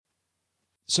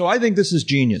So I think this is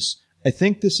genius.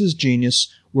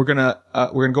 We're gonna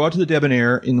go out to the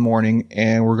Debonair in the morning,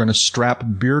 and we're gonna strap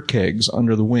beer kegs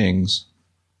under the wings.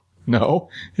 No?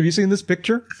 Have you seen this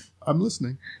picture? I'm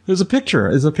listening. There's a picture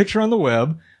on the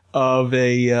web of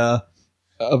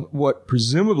of what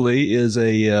presumably is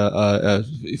a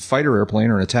fighter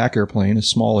airplane or an attack airplane, a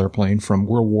small airplane from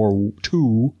World War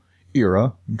II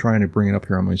era. I'm trying to bring it up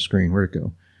here on my screen. Where'd it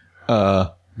go?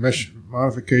 Mesh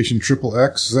modification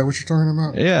XXX. Is that what you're talking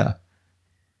about? Yeah.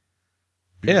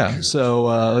 Yeah. So,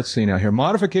 let's see now here.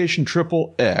 Modification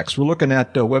XXX. We're looking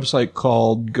at a website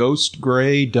called oh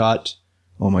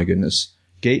my goodness.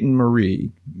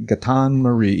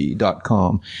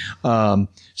 Gaetanmarie.com.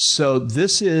 So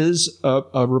this is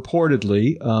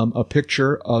reportedly a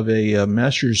picture of a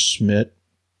Messerschmitt.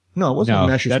 No, it wasn't a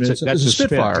Messerschmitt. That's a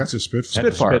Spitfire. That's a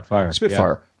Spitfire.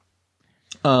 Spitfire.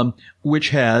 Yeah.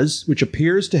 Which appears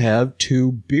to have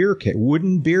two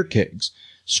wooden beer kegs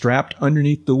strapped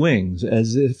underneath the wings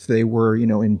as if they were,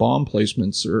 in bomb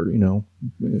placements or,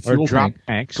 fuel drop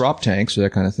tanks or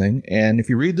that kind of thing. And if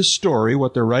you read the story,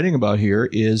 what they're writing about here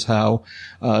is how,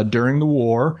 during the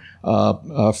war,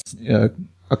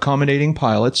 accommodating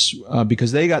pilots,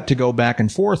 because they got to go back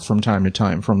and forth from time to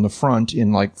time from the front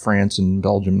in like France and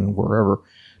Belgium and wherever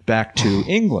back to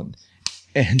England.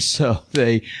 And so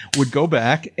they would go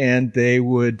back and they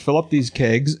would fill up these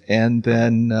kegs and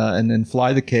then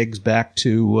fly the kegs back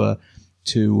to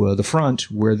the front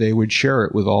where they would share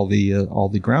it with all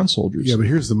the ground soldiers. Yeah, but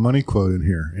here's the money quote in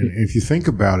here. And if you think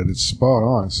about it, it's spot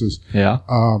on. It says,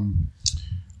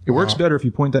 it works better if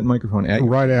you point that microphone at you.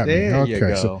 Right at me. There okay. You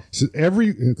go. So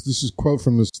this is a quote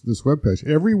from this webpage.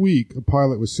 Every week, a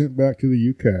pilot was sent back to the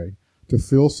UK to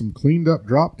fill some cleaned up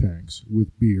drop tanks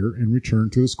with beer and return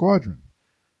to the squadron.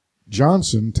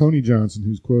 Tony Johnson,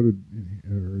 who's quoted,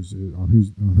 on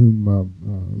whom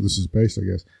this is based, I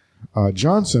guess,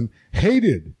 Johnson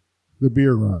hated the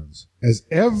beer runs, as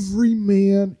every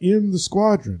man in the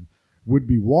squadron would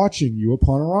be watching you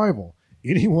upon arrival.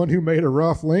 Anyone who made a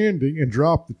rough landing and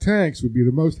dropped the tanks would be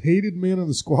the most hated man in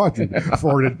the squadron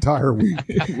for an entire week.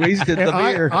 Wasted the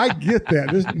beer. I get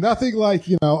that. There's nothing like,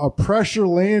 a pressure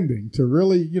landing to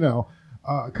really,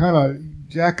 kind of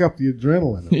jack up the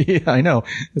adrenaline. Yeah, I know.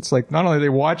 It's like not only are they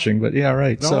watching, but yeah,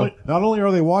 right. Not only are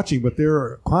they watching, but there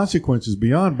are consequences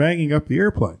beyond banging up the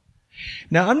airplane.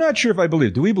 Now, I'm not sure if I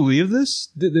believe. Do we believe this?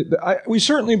 We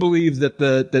certainly believe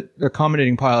that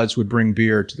accommodating pilots would bring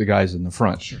beer to the guys in the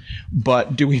front. Sure.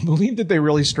 But do we believe that they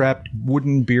really strapped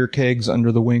wooden beer kegs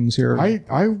under the wings here?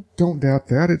 I don't doubt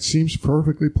that. It seems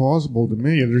perfectly plausible to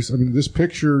me. This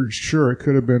picture, sure, it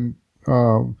could have been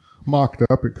mocked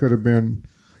up. It could have been,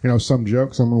 some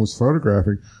joke someone was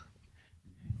photographing.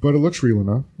 But it looks real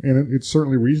enough, and it's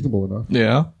certainly reasonable enough.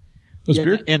 Yeah.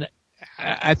 And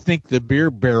I think the beer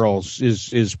barrels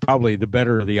is probably the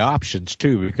better of the options,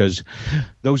 too, because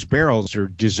those barrels are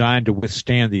designed to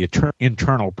withstand the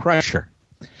internal pressure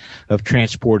of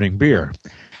transporting beer.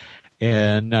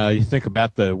 And you think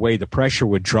about the way the pressure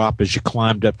would drop as you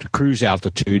climbed up to cruise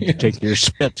altitude to take your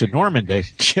spit to Normandy.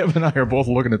 Jim and I are both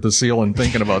looking at the ceiling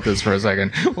thinking about this for a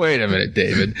second. Wait a minute,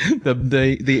 David.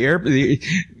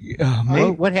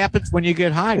 What happens when you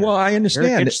get higher? Well, I understand.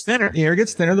 Air gets thinner. The air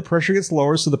gets thinner, the pressure gets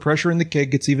lower, so the pressure in the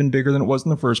keg gets even bigger than it was in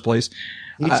the first place.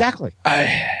 Exactly.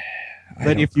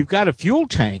 But if you've got a fuel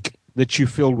tank that you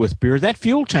filled with beer, that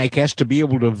fuel tank has to be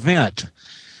able to vent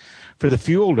for the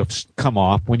fuel to come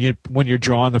off when you're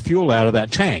drawing the fuel out of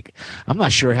that tank. I'm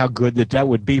not sure how good that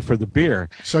would be for the beer.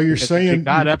 So you're saying if it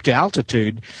got up to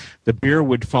altitude, the beer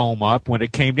would foam up. When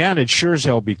it came down, it'd sure as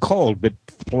hell be cold. But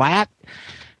flat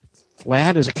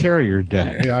as a carrier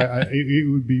deck. Yeah,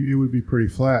 it would be pretty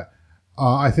flat.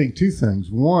 I think two things.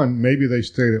 One, maybe they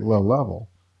stayed at low level.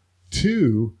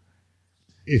 Two,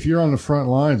 if you're on the front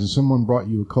lines and someone brought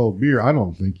you a cold beer, I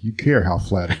don't think you care how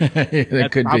flat it is.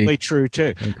 That's could probably be true,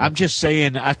 too. Okay. I'm just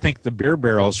saying I think the beer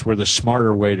barrels were the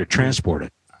smarter way to transport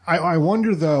it. I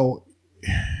wonder, though,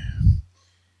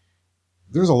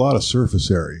 there's a lot of surface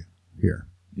area here.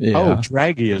 Yeah. Oh,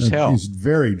 draggy as hell. It's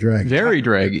very draggy. Very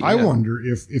draggy. I wonder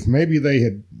if maybe they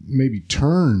had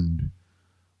turned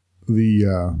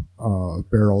the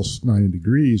barrels 90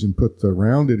 degrees and put the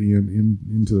rounded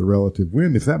into the relative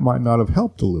wind, if that might not have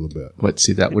helped a little bit. But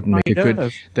see, that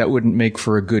wouldn't make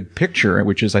for a good picture,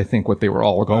 which is, I think, what they were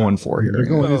all going for here.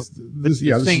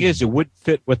 The thing is, it wouldn't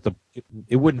fit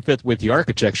with the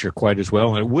architecture quite as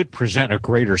well, and it would present a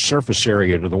greater surface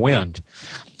area to the wind.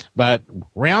 But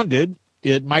rounded,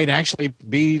 it might actually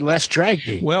be less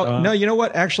draggy. Well, no, you know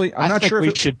what? Actually, I'm not sure.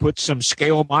 We should put some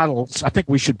scale models. I think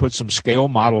we should put some scale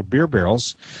model beer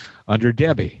barrels under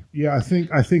Debbie. Yeah,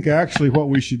 I think actually what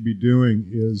we should be doing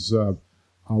is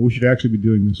we should actually be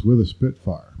doing this with a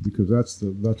Spitfire, because that's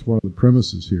one of the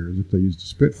premises here, is if they used a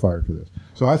Spitfire for this.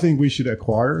 So I think we should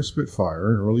acquire a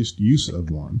Spitfire, or at least use of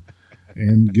one,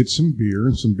 and get some beer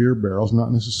and some beer barrels,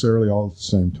 not necessarily all at the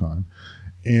same time,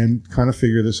 and kind of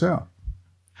figure this out.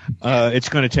 It's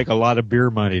going to take a lot of beer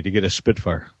money to get a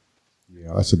Spitfire.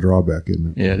 Yeah, that's a drawback,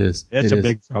 isn't it? Yeah, it is. That's a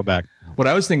big drawback. What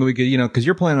I was thinking we could, because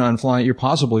you're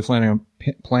possibly planning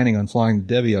on flying the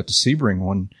Debbie out to Sebring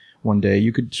one day.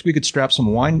 We could strap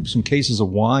some cases of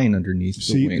wine underneath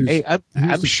the wing. Hey,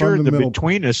 I'm sure that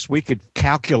between us we could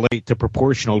calculate the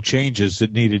proportional changes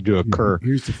that needed to occur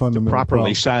here's the fundamental to properly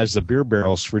problem. Size the beer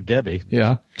barrels for Debbie.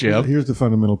 Yeah, Jeb. Here's the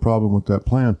fundamental problem with that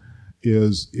plan.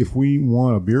 Is if we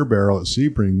want a beer barrel at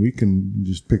Sebring, we can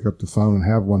just pick up the phone and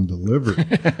have one delivered.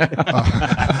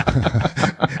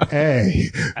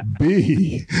 A.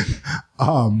 B.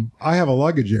 I have a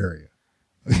luggage area.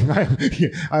 I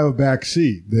have a back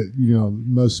seat that,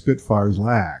 most Spitfires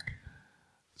lack.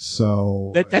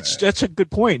 So that's a good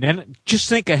point. And just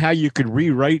think of how you could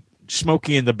rewrite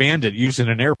Smokey and the Bandit using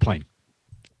an airplane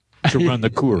to run the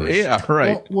Coors. Yeah,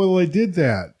 right. Well, they did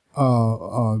that.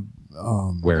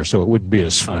 So it wouldn't be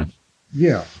as fun.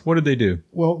 Yeah. What did they do?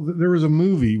 Well, there was a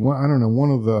movie. I don't know,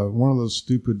 one of those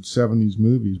stupid 70s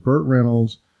movies. Burt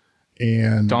Reynolds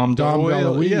and Dom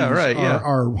DeLuise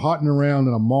are hotting around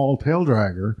in a mall tail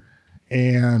dragger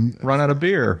and run out of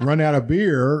beer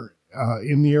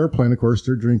in the airplane. Of course,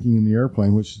 they're drinking in the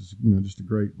airplane, which is just a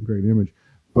great image.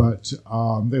 But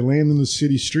they land in the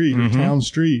city street, or town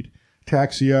street,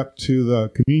 taxi up to the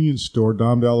convenience store.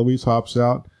 Dom DeLuise hops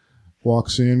out,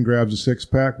 walks in, grabs a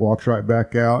six-pack, walks right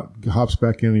back out, hops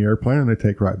back in the airplane, and they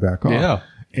take right back off. Yeah.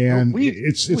 And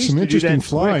it's some interesting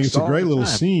flying. It's a great little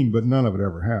scene, but none of it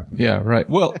ever happened. Yeah, right.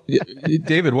 Well,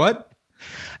 David, what?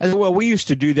 Well, we used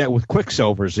to do that with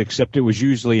Quicksilvers, except it was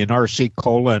usually an RC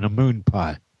Cola and a moon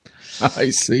pie. I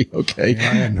see. Okay. I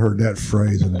hadn't heard that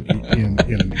phrase in an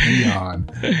eon.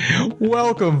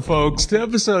 Welcome, folks, to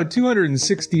episode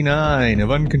 269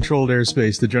 of Uncontrolled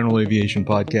Airspace, the General Aviation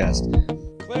Podcast.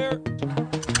 Claire.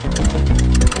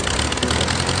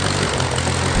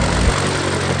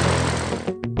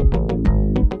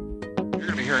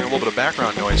 Hearing a little bit of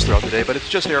background noise throughout the day, but it's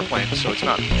just airplanes, so it's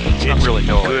not really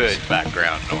noise. Good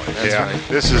background noise. That's right.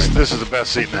 This is the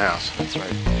best seat in the house. That's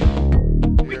right.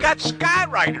 We got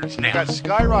Skyriders now. We got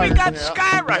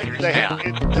Skyriders now.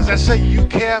 Does that say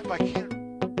UCAP? I can't.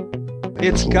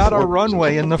 It's got a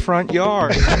runway in the front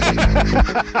yard.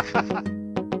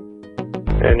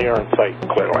 And you're on site,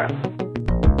 Clearland.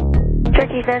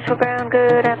 Turkey's National Ground,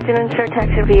 good afternoon, sir.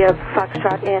 Taxi via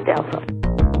Foxtrot and Alpha.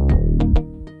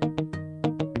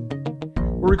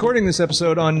 We're recording this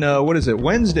episode on,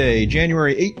 Wednesday,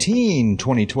 January 18,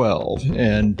 2012.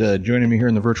 And joining me here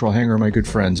in the virtual hangar are my good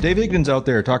friends. Dave Higdon's out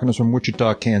there talking to us from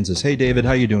Wichita, Kansas. Hey, David,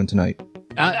 how you doing tonight?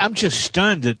 I'm just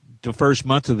stunned that the first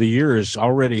month of the year is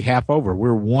already half over.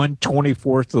 We're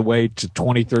 1/24th of the way to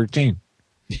 2013.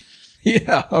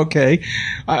 Yeah, okay.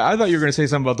 I thought you were going to say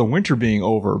something about the winter being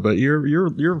over, but you're.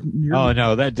 Oh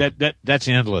no, that's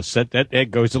endless. That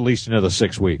goes at least another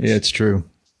 6 weeks. Yeah, it's true.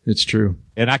 It's true.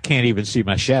 And I can't even see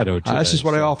my shadow today. That's just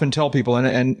what I often tell people.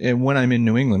 And when I'm in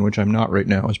New England, which I'm not right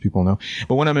now, as people know,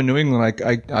 but when I'm in New England,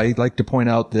 I like to point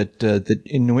out that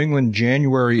in New England,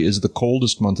 January is the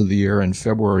coldest month of the year and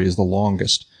February is the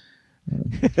longest.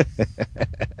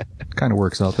 Kind of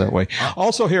works out that way.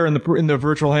 Also here in the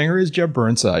virtual hangar is Jeb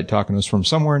Burnside talking to us from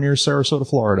somewhere near Sarasota,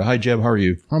 Florida. Hi, Jeb. How are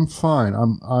you? I'm fine.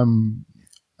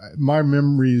 My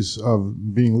memories of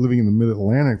living in the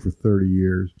Mid-Atlantic for 30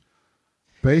 years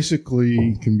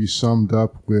basically can be summed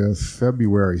up with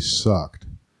February sucked.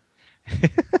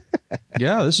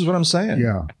 Yeah, this is what I'm saying.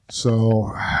 Yeah.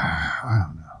 So, I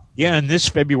don't know. Yeah, and this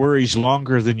February's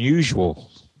longer than usual.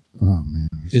 Oh, man.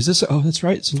 Is this? Oh, that's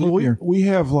right. It's a leap year. We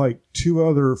have like 2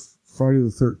 other Friday the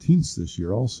 13th this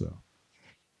year also.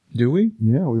 Do we?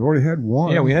 Yeah, we've already had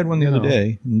one. Yeah, we had one the other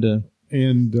day.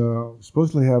 And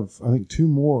supposedly have, I think, 2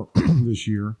 more this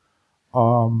year.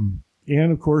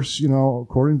 And, of course,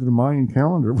 according to the Mayan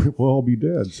calendar, we'll all be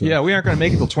dead. So. Yeah, we aren't going to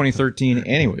make it till 2013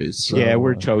 anyways. So, yeah,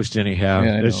 we're toast anyhow.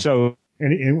 Yeah, so,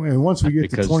 and once we get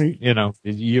to 20...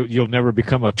 you'll never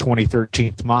become a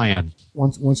 2013th Mayan.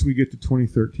 Once we get to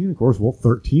 2013, of course,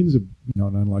 13 is an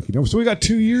unlucky number. So we got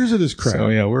 2 years of this crap. So,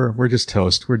 yeah, we're just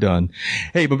toast. We're done.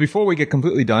 Hey, but before we get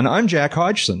completely done, I'm Jack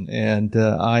Hodgson, and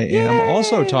I am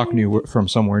also talking to you from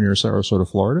somewhere near Sarasota,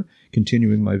 Florida,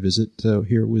 continuing my visit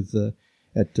here with...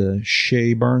 at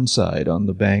Shea Burnside on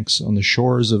the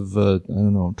shores of,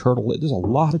 turtle. There's a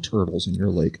lot of turtles in your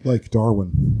lake. Lake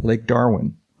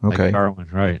Darwin. Okay. Lake Darwin,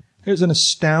 right. There's an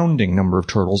astounding number of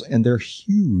turtles, and they're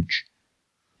huge.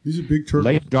 These are big turtles.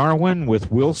 Lake Darwin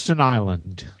with Wilson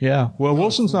Island. Yeah. Well,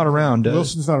 Wilson's not around.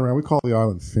 Wilson's not around. We call the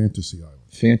island Fantasy Island.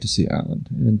 Fantasy Island.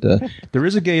 And there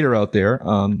is a gator out there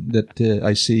that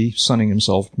I see sunning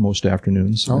himself most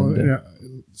afternoons. Oh, And, yeah.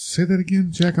 Say that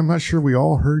again, Jack. I'm not sure we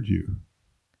all heard you.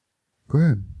 Go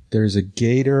ahead. there's a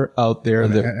gator out there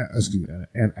Excuse me,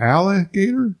 an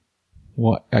alligator?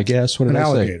 what? I guess. What did An I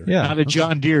alligator. say? Yeah. Not a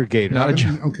John Deere gator.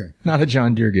 Okay. Not a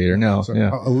John Deere gator. No. So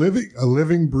yeah. a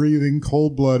living, breathing,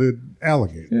 cold-blooded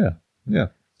alligator. Yeah. Yeah.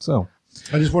 So.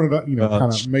 I just wanted to,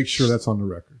 kind of make sure that's on the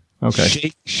record.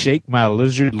 Okay. Shake my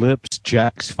lizard lips.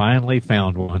 Jack's finally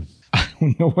found one. I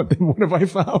don't know what have I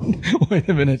found? Wait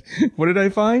a minute. What did I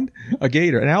find? A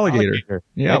gator, an alligator.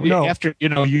 Yeah, And no. After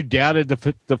you doubted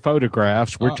the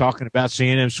photographs. We're talking about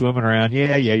seeing him swimming around.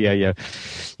 Yeah.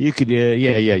 You could.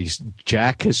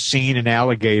 Jack has seen an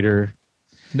alligator.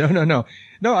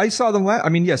 No, I saw them I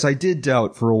mean, yes, I did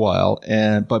doubt for a while,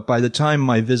 but by the time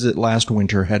my visit last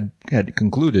winter had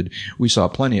concluded, I saw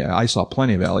plenty of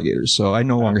alligators, so I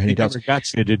no longer had any doubts. Never got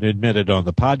to admit it on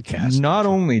the podcast. Not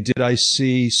only did I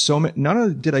see not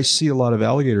only did I see a lot of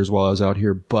alligators while I was out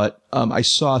here, but I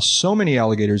saw so many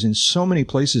alligators in so many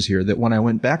places here that when I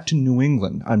went back to New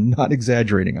England, I'm not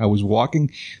exaggerating, I was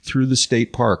walking through the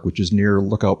state park, which is near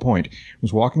Lookout Point. I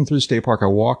was walking through the state park. I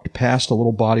walked past a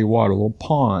little body of water, a little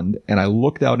pond, and I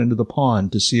looked out into the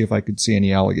pond to see if I could see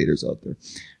any alligators out there.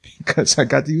 Because I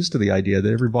got used to the idea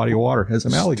that every body of water has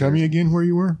an alligator. Tell me again where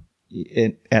you were.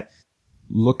 At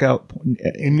Lookout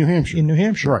In New Hampshire. In New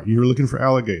Hampshire. Right. You were looking for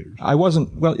alligators. I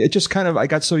wasn't, well, it just kind of, I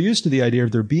got so used to the idea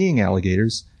of there being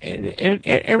alligators. And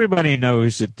everybody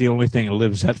knows that the only thing that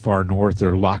lives that far north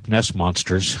are Loch Ness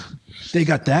monsters. They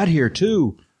got that here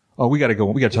too. Oh, we got to go.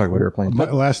 We got to talk about airplanes.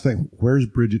 Last thing, where's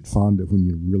Bridget Fonda when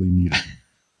you really need her?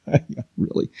 Yeah,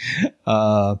 really.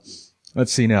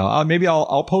 Let's see now. Maybe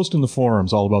I'll post in the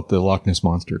forums all about the Loch Ness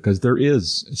Monster, because there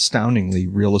is astoundingly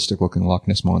realistic looking Loch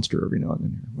Ness Monster every now and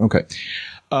then here. Okay.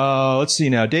 Let's see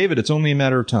now. David, it's only a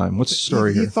matter of time. What's the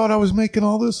story You here? thought I was making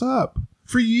all this up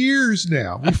for years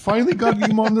now. We finally got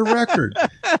him on the record.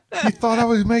 You thought I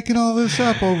was making all this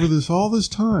up all this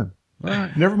time. All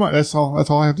right. Never mind. That's all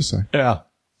I have to say. Yeah.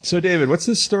 So, David, what's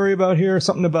this story about here?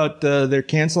 Something about they're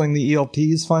canceling the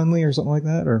ELTs finally, or something like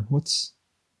that, or what's?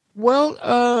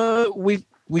 Well, we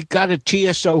got a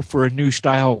TSO for a new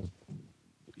style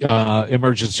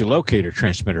emergency locator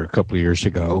transmitter a couple of years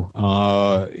ago,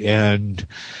 and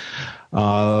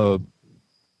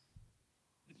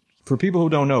For people who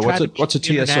don't know, what's a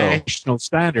TSO? International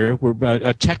standard. We're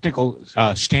a technical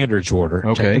standards order.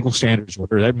 Okay. Technical standards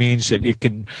order. That means that it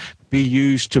can be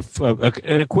used to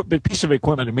an equipment piece of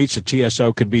equipment that meets the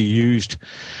TSO can be used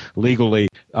legally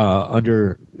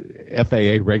under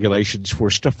FAA regulations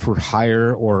for stuff for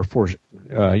hire or for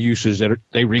uses that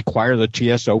they require the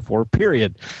TSO for.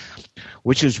 Period.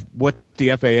 Which is what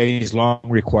the FAA has long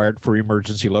required for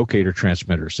emergency locator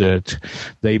transmitters, that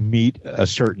they meet a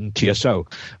certain TSO.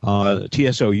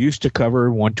 TSO used to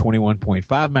cover 121.5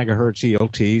 megahertz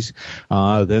ELTs.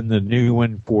 Then the new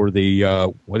one for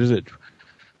the,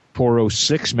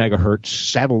 406 megahertz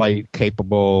satellite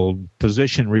capable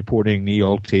position reporting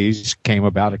ELTs came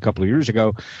about a couple of years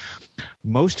ago.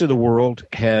 Most of the world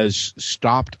has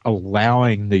stopped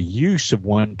allowing the use of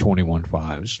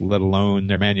 121.5s, let alone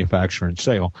their manufacture and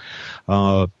sale.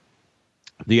 The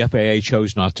FAA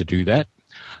chose not to do that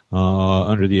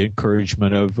under the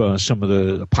encouragement of some of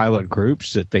the pilot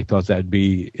groups, that they thought that'd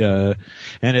be, and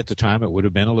at the time it would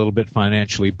have been a little bit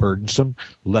financially burdensome,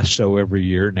 less so every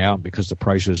year now because the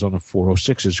prices on the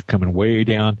 406s are coming way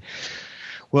down.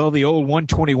 Well, the old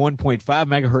 121.5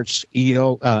 megahertz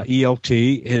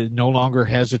ELT no longer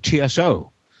has a TSO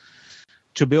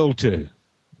to build to,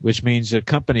 which means a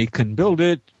company can build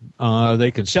it,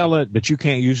 they can sell it, but you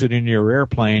can't use it in your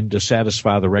airplane to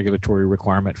satisfy the regulatory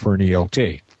requirement for an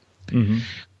ELT. Mm-hmm.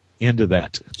 Into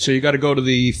that. So you got to go to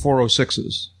the 406s.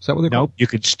 Is that what they call? Nope, you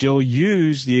could still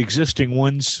use the existing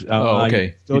ones. Okay.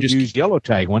 You still use yellow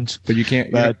tag ones. But you can't.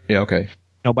 But yeah, okay.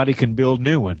 Nobody can build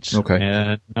new ones. Okay.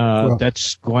 And Well,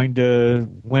 that's going to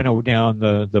winnow down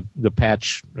the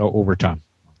patch over time.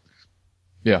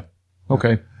 Yeah.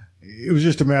 Okay. It was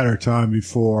just a matter of time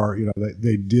before,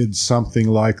 they did something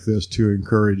like this to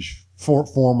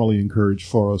formally encourage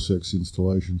 406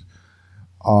 installations.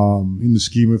 In the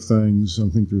scheme of things, I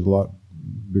think there's a lot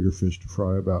bigger fish to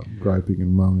fry about griping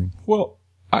and moaning. Well,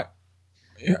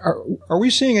 are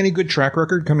we seeing any good track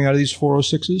record coming out of these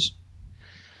 406s?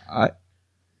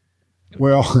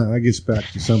 Well, that gets back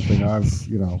to something I've,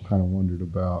 kind of wondered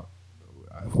about,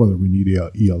 whether we need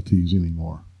ELTs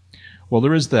anymore. Well,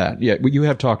 there is that. Yeah, you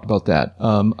have talked about that.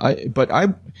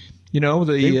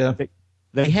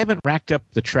 they haven't racked up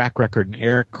the track record in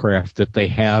aircraft that they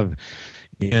have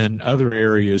in other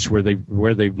areas where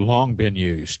they've long been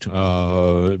used,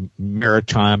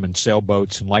 maritime and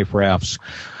sailboats and life rafts,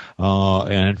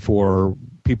 and for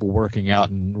people working out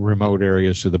in remote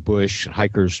areas of the bush,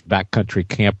 hikers, backcountry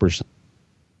campers.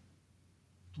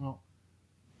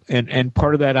 And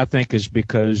part of that, I think, is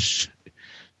because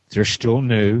they're still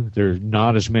new. There's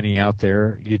not as many out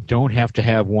there. You don't have to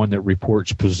have one that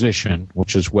reports position,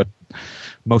 which is what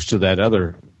most of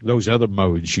those other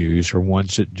modes use, are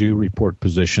ones that do report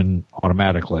position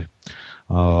automatically,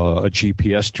 a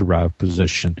GPS-derived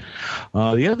position.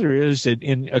 The other is that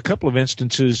in a couple of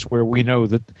instances where we know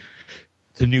that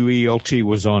the new ELT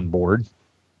was on board,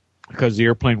 because the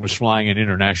airplane was flying in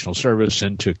international service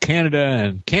into Canada,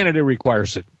 and Canada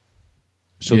requires it.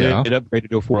 So they upgraded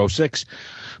to a 406,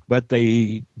 but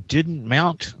they didn't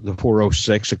mount the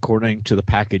 406 according to the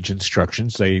package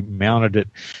instructions. They mounted it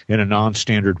in a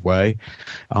non-standard way.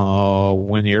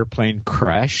 When the airplane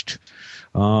crashed,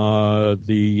 the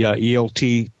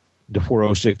ELT, the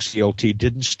 406 ELT,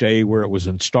 didn't stay where it was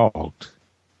installed.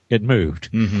 It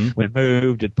moved. Mm-hmm. When it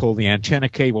moved, it pulled the antenna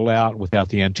cable out. Without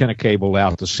the antenna cable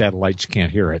out, the satellites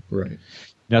can't hear it. Right.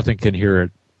 Nothing can hear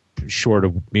it short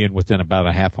of being within about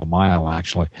a half a mile,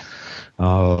 actually.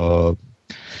 So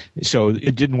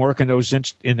it didn't work in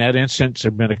that instance.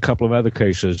 There have been a couple of other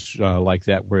cases like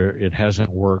that where it hasn't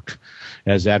worked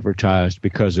as advertised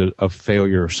because of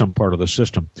failure of some part of the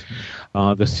system.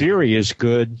 The theory is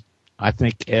good. I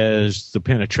think as the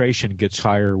penetration gets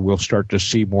higher, we'll start to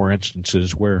see more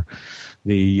instances where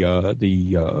the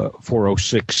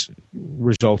 406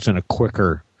 results in a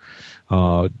quicker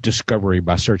discovery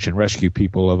by search and rescue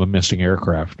people of a missing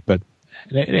aircraft. But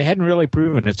it hadn't really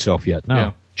proven itself yet. No.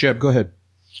 Yeah. Jeb, go ahead.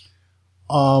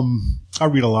 I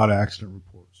read a lot of accident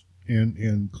reports,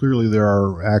 and clearly there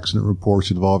are accident reports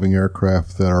involving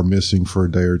aircraft that are missing for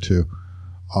a day or two.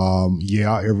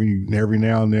 Every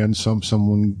now and then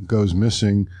someone goes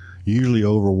missing, usually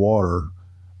over water,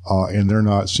 and they're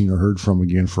not seen or heard from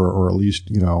again or at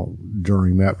least,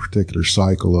 during that particular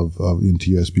cycle of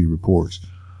NTSB reports.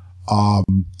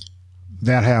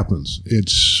 That happens.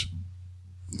 It's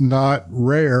not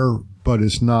rare, but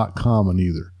it's not common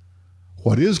either.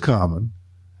 What is common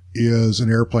is an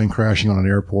airplane crashing on an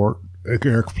airport, an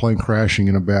airplane crashing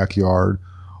in a backyard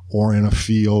or in a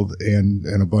field, and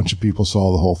a bunch of people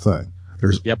saw the whole thing.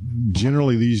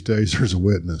 Generally these days there's a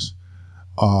witness,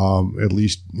 at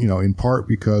least, in part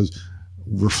because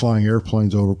we're flying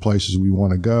airplanes over places we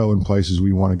want to go, and places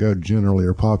we want to go generally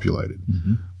are populated.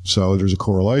 Mm-hmm. So there's a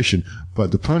correlation.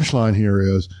 But the punchline here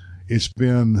is it's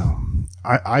been,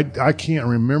 I can't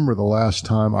remember the last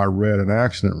time I read an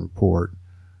accident report.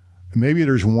 Maybe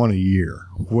there's one a year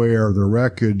where the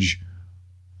wreckage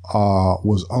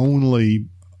was only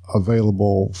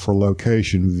available for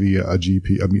location via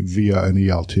via an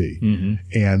ELT. Mm-hmm.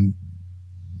 And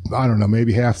I don't know,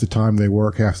 maybe half the time they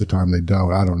work, half the time they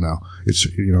don't. I don't know. Who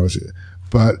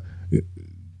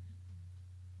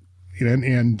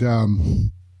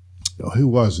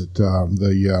was it?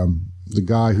 The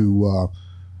guy who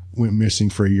went missing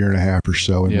for a year and a half or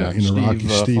so in the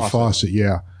Rockies, Steve Fawcett.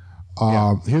 Yeah.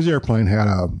 His airplane had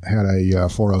a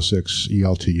 406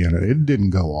 ELT in it. It didn't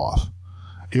go off.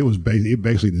 It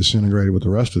basically disintegrated with the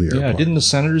rest of the airplane. Yeah, didn't the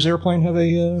Senator's airplane have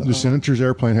a... The Senator's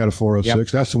airplane had a 406. Yep.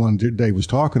 That's the one Dave was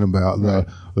talking about, right.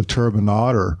 The Turbine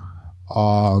Otter,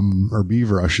 or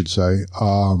Beaver, I should say.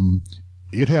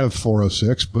 It had a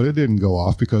 406, but it didn't go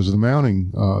off because of the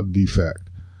mounting defect.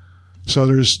 So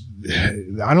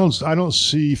I don't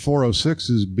see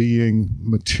 406s being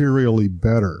materially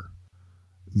better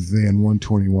than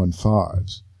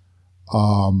 121.5s.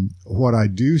 What I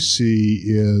do see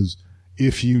is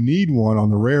if you need one on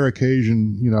the rare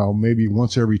occasion, maybe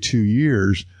once every 2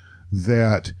 years,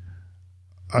 that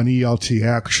an ELT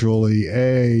actually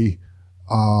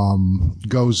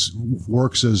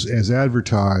works as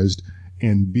advertised,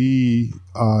 and B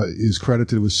is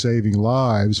credited with saving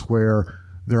lives where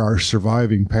there are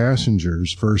surviving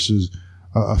passengers versus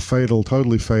a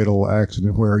totally fatal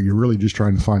accident where you're really just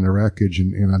trying to find the wreckage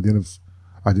and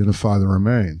identify the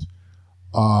remains.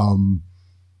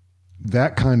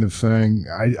 That kind of thing,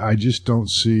 I just don't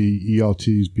see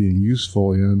ELTs being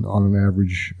useful on an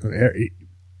average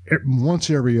once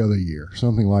every other year,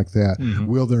 something like that. Mm-hmm.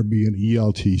 Will there be an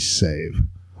ELT save,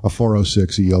 a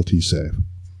 406 ELT save?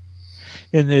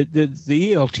 And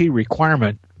the ELT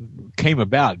requirement came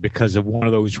about because of one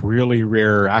of those really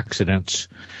rare accidents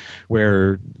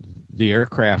where the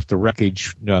aircraft, the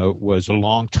wreckage, was a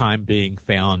long time being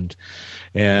found,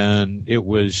 and it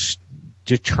was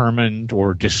determined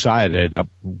or decided, I'm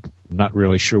not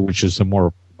really sure which is the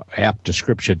more apt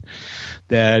description,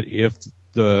 that if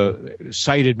the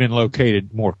site had been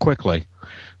located more quickly,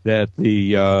 that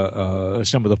the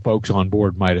some of the folks on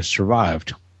board might have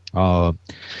survived.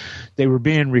 They were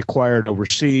being required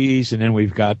overseas, and then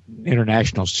we've got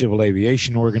International Civil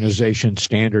Aviation Organization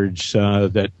standards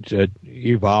that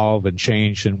evolve and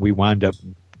change, and we wind up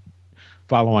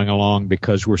following along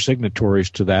because we're signatories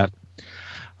to that.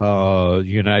 The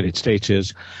United States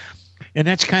is. And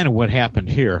that's kind of what happened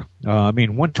here.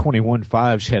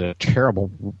 121.5s had a terrible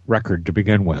record to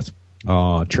begin with,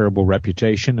 terrible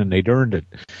reputation, and they'd earned it.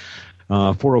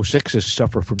 406s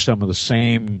suffer from some of the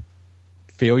same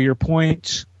failure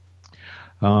points.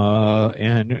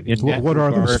 And what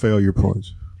are those failure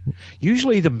points?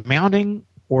 Usually the mounting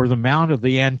or the mount of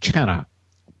the antenna,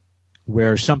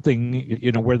 where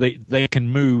something, where they can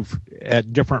move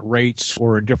at different rates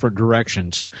or in different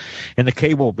directions, and the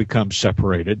cable becomes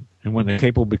separated. And when the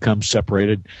cable becomes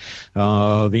separated,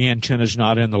 the antenna is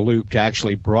not in the loop to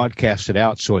actually broadcast it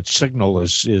out, so its signal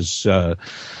is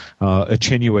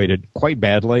attenuated quite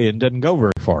badly and doesn't go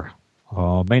very far.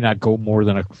 May not go more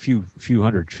than a few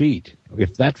hundred feet,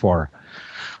 if that far.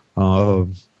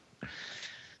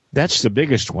 That's the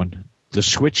biggest one. The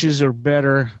switches are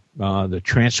better. The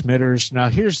transmitters. Now,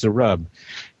 here's the rub.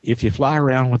 If you fly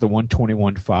around with a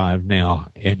 121.5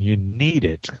 now and you need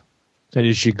it, that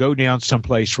is, you go down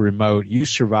someplace remote, you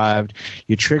survived,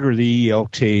 you trigger the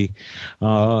ELT,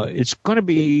 it's going to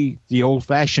be the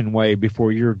old-fashioned way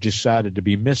before you're decided to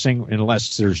be missing,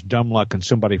 unless there's dumb luck and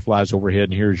somebody flies overhead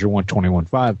and here's your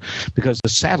 121.5, because the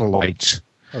satellites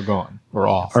are gone or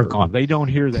off. Are gone. They don't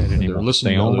hear that anymore.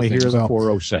 They only hear the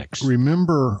 406.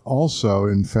 Remember also,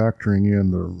 in factoring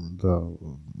in the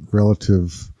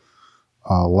relative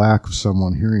lack of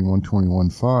someone hearing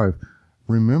 121.5,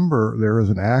 remember there is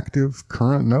an active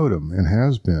current NOTAM, and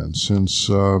has been since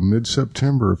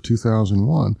mid-September of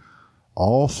 2001.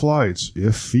 All flights,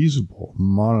 if feasible,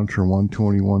 monitor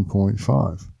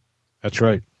 121.5. That's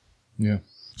right. Yeah.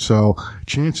 So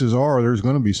chances are there's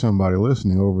going to be somebody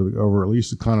listening over at least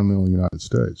the continental United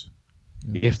States.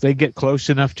 If they get close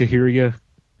enough to hear you,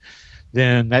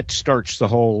 then that starts the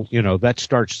whole,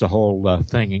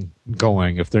 thing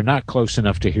going. If they're not close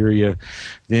enough to hear you,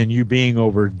 then you being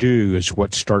overdue is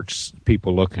what starts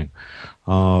people looking,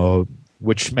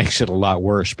 which makes it a lot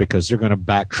worse because they're going to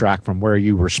backtrack from where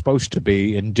you were supposed to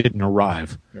be and didn't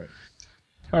arrive. Right.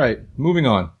 All right, moving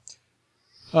on.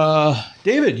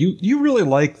 David, you really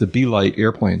like the B-Light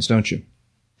airplanes, don't you?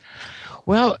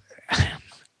 Well,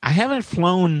 I haven't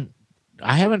flown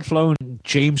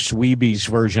James Weeby's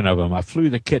version of them. I flew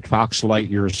the Kit Fox Light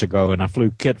years ago, and I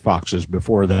flew Kit Foxes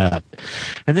before that.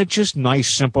 And they're just nice,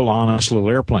 simple, honest little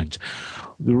airplanes.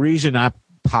 The reason I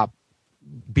pop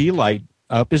B-Light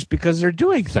up is because they're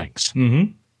doing things.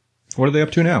 Mm-hmm. What are they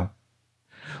up to now?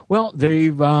 Well,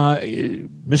 they've Mr.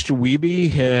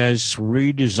 Weeby has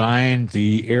redesigned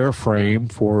the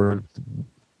airframe for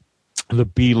the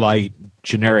B-Light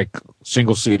generic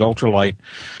single-seat ultralight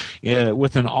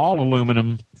with an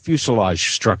all-aluminum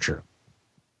fuselage structure.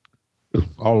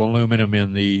 All aluminum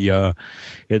in the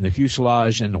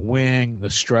fuselage and the wing, the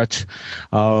struts,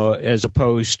 as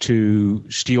opposed to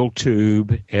steel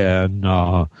tube and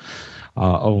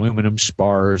aluminum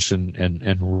spars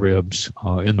and ribs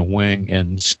in the wing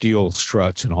and steel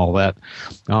struts and all that.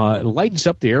 It lightens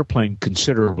up the airplane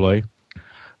considerably.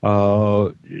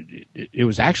 It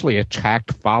was actually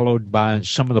attacked, followed by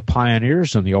some of the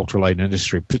pioneers in the ultralight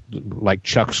industry, like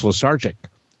Chuck Slesarczyk.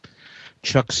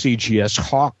 Chuck CGS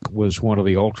Hawk was one of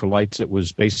the ultralights that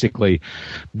was basically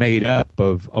made up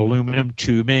of aluminum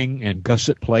tubing and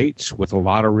gusset plates with a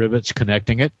lot of rivets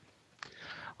connecting it.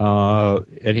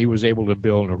 And he was able to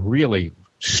build a really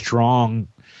strong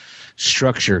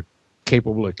structure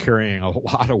capable of carrying a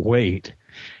lot of weight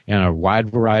and a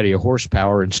wide variety of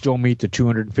horsepower and still meet the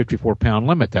 254-pound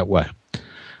limit that way.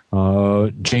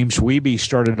 James Weeby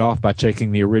started off by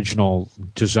taking the original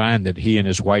design that he and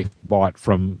his wife bought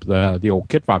from the old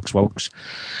Kit Fox folks,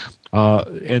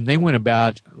 and they went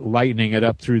about lightening it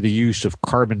up through the use of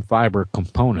carbon fiber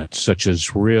components such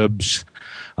as ribs,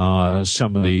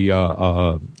 some of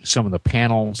the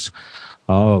panels.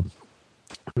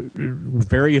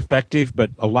 Very effective, but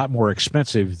a lot more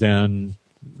expensive than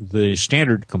the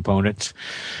standard components.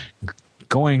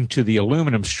 Going to the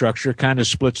aluminum structure kind of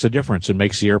splits the difference and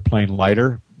makes the airplane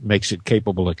lighter, makes it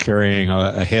capable of carrying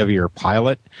a heavier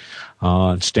pilot,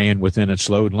 and staying within its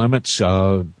load limits,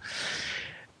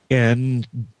 and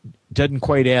doesn't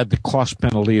quite add the cost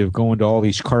penalty of going to all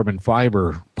these carbon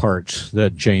fiber parts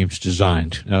that James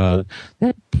designed.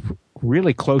 That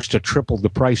really close to tripled the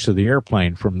price of the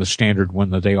airplane from the standard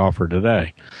one that they offer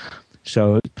today.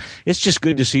 So it's just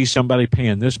good to see somebody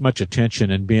paying this much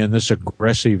attention and being this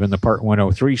aggressive in the Part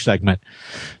 103 segment,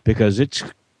 because it's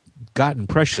gotten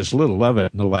precious little of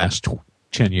it in the last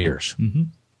 10 years. Mm-hmm.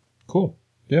 Cool.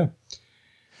 Yeah.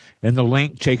 And the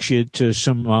link takes you to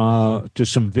some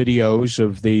videos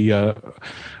of the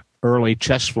early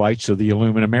test flights of the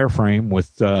aluminum airframe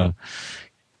with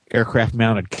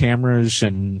aircraft-mounted cameras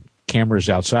and cameras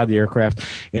outside the aircraft.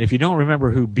 And if you don't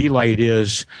remember who Belite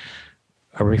is,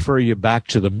 I refer you back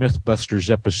to the Mythbusters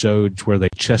episodes where they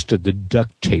tested the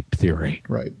duct tape theory.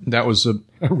 Right. That was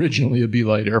originally a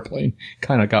Belite airplane.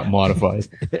 Kind of got modified.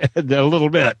 A little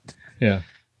bit. Yeah.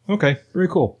 Okay. Very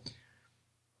cool.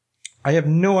 I have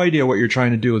no idea what you're trying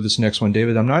to do with this next one,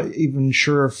 David. I'm not even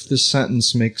sure if this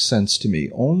sentence makes sense to me.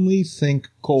 Only think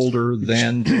colder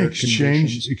than their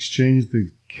conditions. Exchange the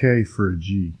K for a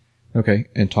G. Okay,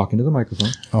 and talking to the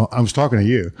microphone. Oh, I was talking to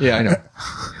you. Yeah, I know.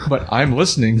 But I'm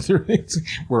listening through it.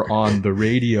 We're on the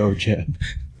radio, Jed.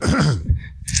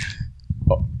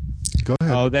 Go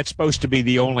ahead. Oh, that's supposed to be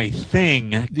the only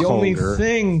thing The colder. only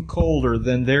thing colder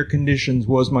than their conditions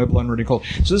was my blood running cold.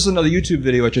 So this is another YouTube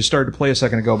video which I started to play a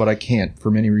second ago, but I can't for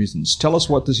many reasons. Tell us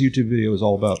what this YouTube video is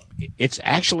all about. It's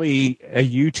actually a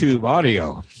YouTube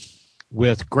audio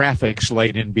with graphics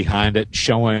laid in behind it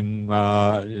showing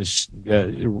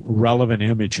relevant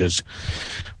images.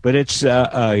 But it's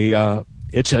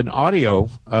an audio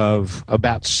of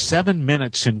about 7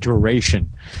 minutes in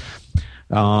duration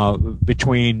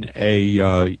between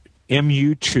a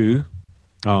MU-2 twin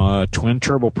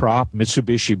turboprop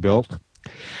Mitsubishi built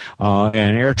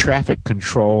and air traffic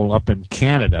control up in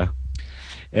Canada,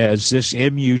 as this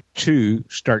MU-2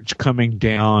 starts coming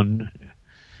down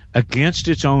against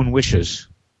its own wishes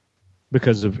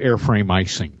because of airframe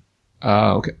icing.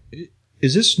 Okay.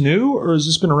 Is this new, or has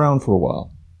this been around for a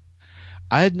while?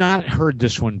 I had not heard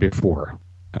this one before.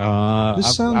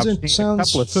 This sounds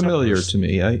familiar to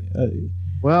me.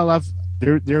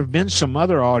 There have been some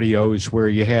other audios where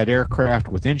you had aircraft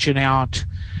with engine out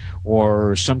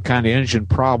or some kind of engine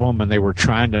problem, and they were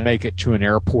trying to make it to an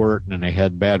airport and they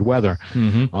had bad weather.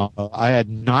 Mm-hmm. I had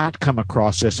not come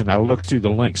across this, and I looked through the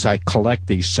links. I collect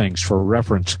these things for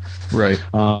reference. Right.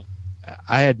 I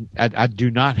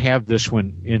do not have this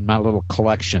one in my little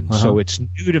collection, so it's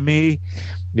new to me.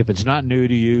 If it's not new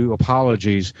to you,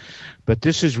 apologies. But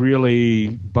this is really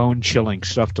bone-chilling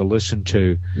stuff to listen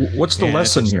to. What's the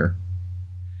lesson here?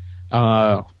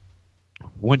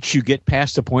 Once you get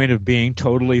past the point of being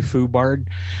totally foobarred,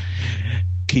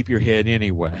 keep your head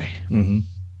anyway. Mm-hmm.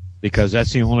 Because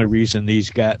that's the only reason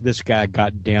this guy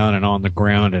got down and on the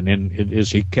ground, and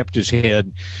he kept his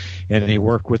head, and he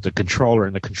worked with the controller,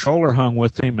 and the controller hung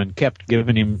with him and kept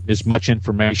giving him as much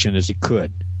information as he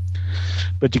could.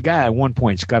 But the guy at one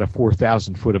point's got a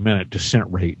 4,000 foot a minute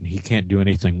descent rate, and he can't do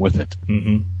anything with it.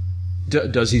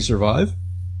 Mm-hmm. Does he survive?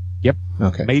 Yep.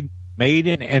 Okay. Made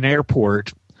in an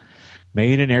airport.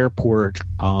 And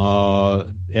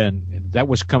that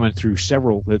was coming through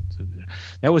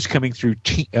that was coming through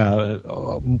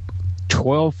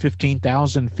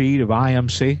 15,000 feet of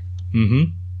IMC. Mm-hmm.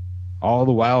 All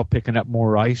the while picking up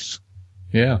more ice.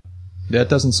 Yeah. That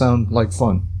doesn't sound like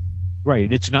fun.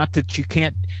 Right. It's not that you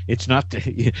can't, it's not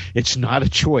a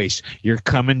choice. You're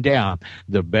coming down.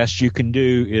 The best you can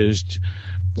do is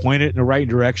point it in the right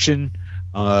direction.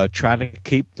 Try to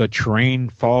keep the terrain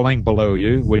falling below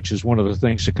you, which is one of the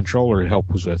things the controller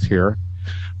helps with here.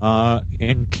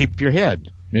 And keep your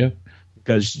head. Yeah.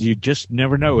 Because you just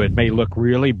never know. It may look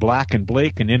really black and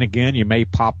bleak, and then again, you may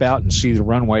pop out and see the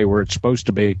runway where it's supposed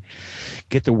to be.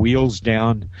 Get the wheels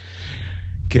down,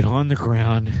 get on the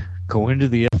ground, go into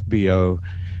the FBO,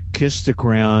 kiss the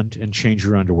ground, and change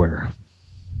your underwear.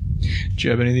 Do you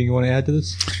have anything you want to add to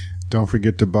this? Don't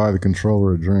forget to buy the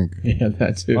controller a drink. Yeah,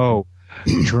 that too. Oh,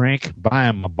 drink, buy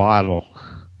him a bottle.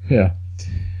 Yeah.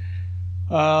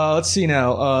 Let's see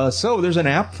now. So there's an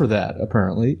app for that,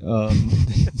 apparently.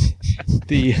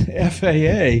 The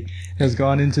FAA has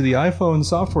gone into the iPhone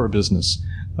software business.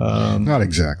 Not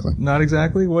exactly. Not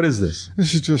exactly? What is this?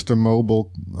 This is just a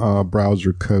mobile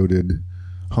browser-coded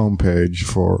homepage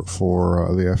for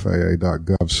the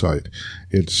FAA.gov site.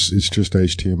 It's just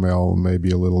HTML,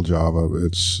 maybe a little Java.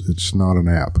 It's not an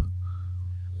app.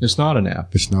 It's not an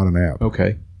app. It's not an app.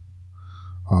 Okay.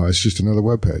 It's just another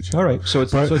web page. All right. So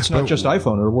it's not just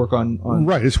iPhone. It'll work on.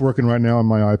 Right. It's working right now on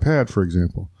my iPad, for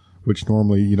example, which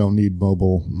normally you don't need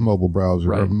mobile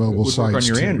browser or mobile sites. It would work on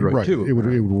your Android too. It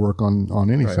would work on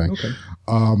anything. Right. Okay.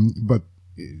 But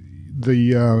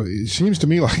it seems to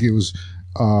me like it was.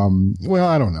 Well,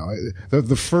 I don't know.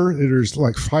 The first, there's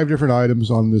like 5 different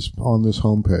items on this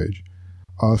homepage.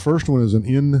 The first one is an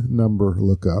in number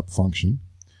lookup function.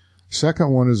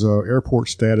 Second one is airport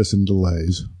status and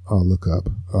delays lookup,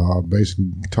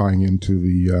 basically tying into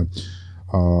the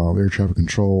air traffic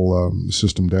control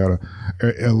system data.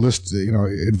 A list,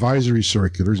 advisory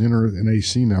circulars, enter an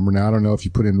AC number. Now, I don't know if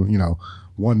you put in,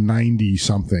 190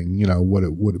 something,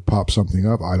 would it pop something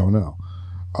up? I don't know.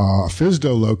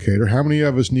 FSDO locator. How many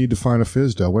of us need to find a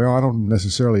FSDO? Well, I don't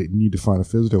necessarily need to find a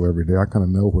FSDO every day. I kind of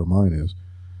know where mine is.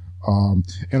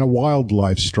 And a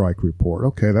wildlife strike report.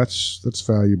 Okay, that's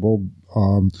valuable.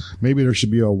 Maybe there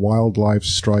should be a wildlife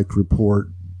strike report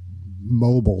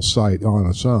mobile site on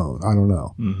its own. I don't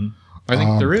know. Mm-hmm. I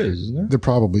think there is, isn't there? There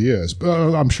probably is.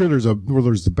 But I'm sure there's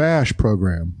the BASH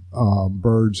program,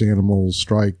 birds, animals,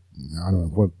 strike. I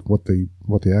don't know what the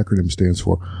acronym stands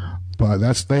for. But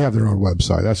they have their own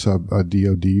website. That's a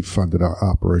DoD funded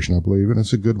operation, I believe, and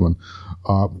it's a good one.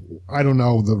 I don't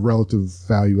know the relative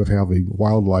value of having a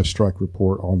wildlife strike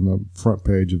report on the front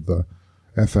page of the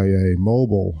FAA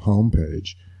mobile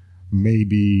homepage.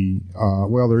 Maybe,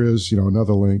 there is,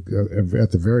 another link at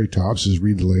the very top says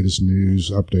read the latest news,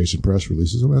 updates, and press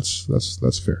releases, and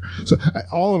that's fair. So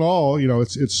all in all,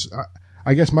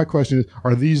 I guess my question is,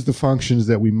 are these the functions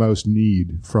that we most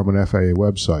need from an FAA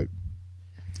website?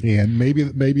 And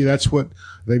maybe that's what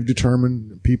they've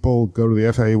determined people go to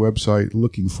the FAA website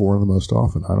looking for the most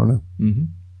often. I don't know. Mm-hmm.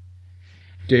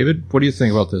 David, what do you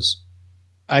think about this?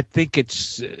 I think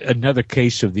it's another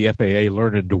case of the FAA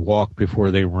learning to walk before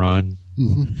they run.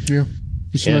 Mm-hmm. Yeah.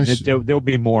 It's and nice. There'll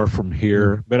be more from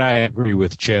here, but I agree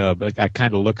with Chubb. I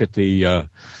kind of look at the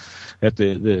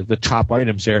top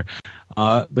items there.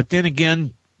 But then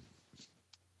again,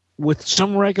 with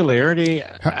some regularity,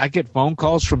 I get phone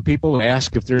calls from people who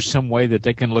ask if there's some way that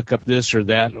they can look up this or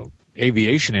that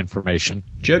aviation information.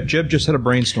 Jeb just had a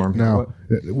brainstorm. Now,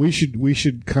 we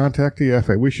should contact the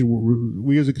FAA.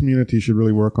 We as a community should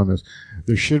really work on this.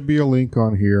 There should be a link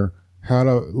on here, how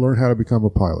to learn how to become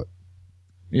a pilot.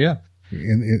 Yeah.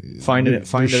 And find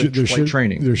flight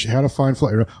training. There's how to find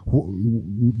flight.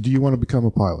 Do you want to become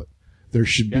a pilot? There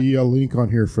should be a link on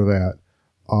here for that.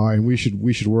 And we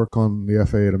should work on the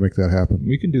FAA to make that happen.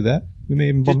 We can do that. We may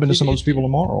even bump into some of those people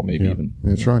tomorrow, maybe even.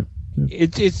 That's right. Yeah.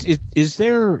 Is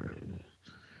there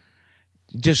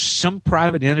just some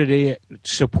private entity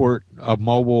support a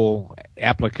mobile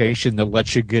application that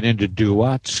lets you get into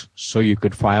DUATS so you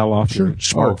could file off your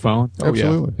smartphone?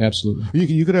 Absolutely. Yeah, absolutely.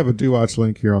 You could have a DUATS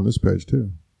link here on this page too.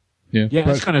 Yeah, I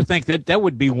was going to think that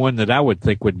would be one that I would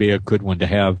think would be a good one to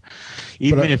have,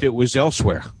 even if it was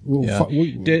elsewhere.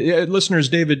 Listeners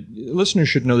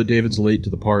should know that David's late to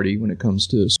the party when it comes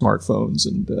to smartphones,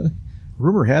 and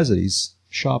rumor has it he's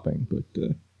shopping, but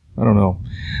I don't know.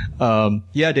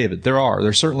 David,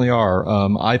 there certainly are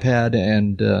iPad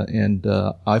and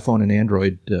iPhone and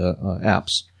Android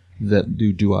apps that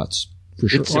do DUATS for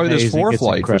sure. There's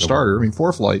ForeFlight for starter. I mean,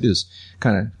 ForeFlight is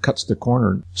kind of cuts the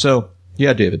corner. So.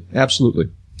 Yeah, David, absolutely.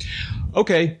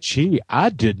 Okay. Gee, I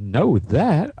didn't know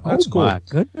that. That's cool. My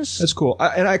goodness. That's cool.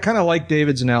 I kind of like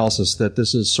David's analysis that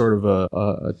this is sort of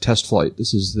a test flight.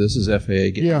 This is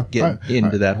FAA getting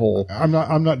into that whole. I'm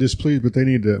not displeased, but they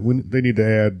need to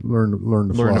add learn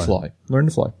to fly. Learn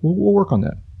to fly. We'll work on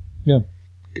that. Yeah.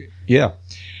 Yeah.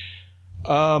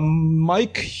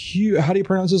 Mike, how do you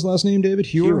pronounce his last name, David?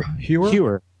 Hewer?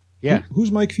 Yeah.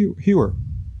 Who's Mike Hewer?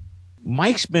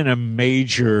 Mike's been a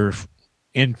major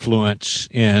influence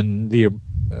in the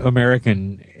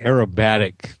American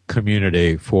aerobatic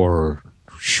community for,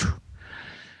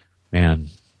 I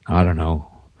don't know,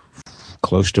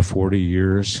 close to 40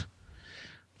 years.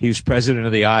 He was president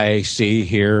of the IAC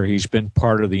here. He's been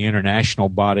part of the international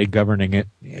body governing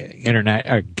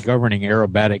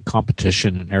aerobatic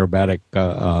competition and aerobatic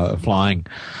flying.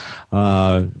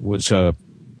 Was a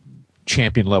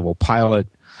champion level pilot,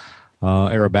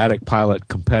 aerobatic pilot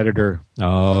competitor.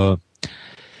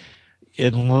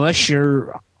 Unless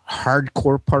you're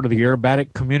hardcore part of the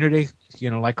aerobatic community,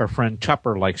 like our friend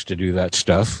Tupper likes to do that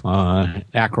stuff,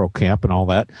 acro camp and all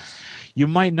that, you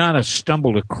might not have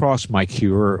stumbled across Mike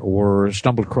Hewer or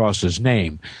stumbled across his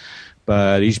name,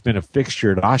 but he's been a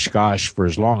fixture at Oshkosh for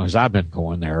as long as I've been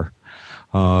going there.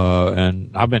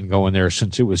 And I've been going there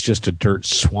since it was just a dirt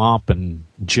swamp and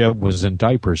Jeb was in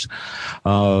diapers.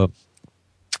 So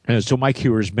Mike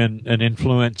Hewer has been an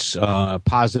influence,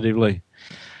 positively.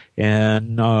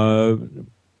 And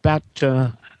about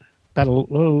a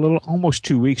little almost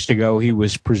 2 weeks ago, he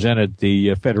was presented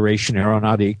the Federation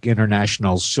Aeronautique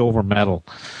International Silver Medal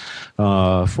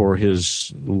for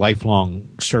his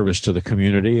lifelong service to the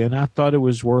community. And I thought it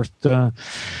was worth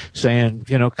saying,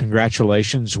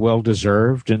 congratulations, well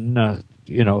deserved, and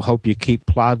hope you keep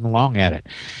plodding along at it.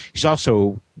 He's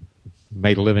also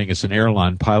made a living as an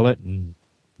airline pilot and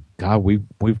God,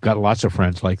 we've got lots of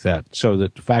friends like that. So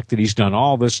that the fact that he's done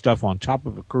all this stuff on top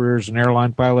of a career as an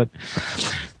airline pilot,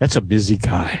 that's a busy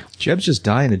guy. Jeb's just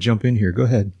dying to jump in here. Go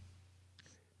ahead.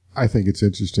 I think it's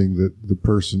interesting that the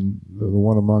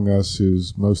one among us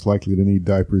who's most likely to need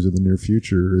diapers in the near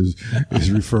future is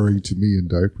referring to me in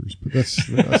diapers. But that's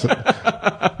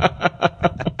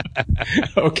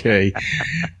okay.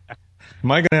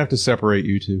 Am I going to have to separate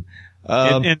you two?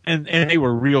 And they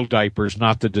were real diapers,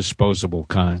 not the disposable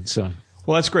kind. So,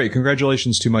 well, that's great.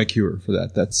 Congratulations to Mike Hewer for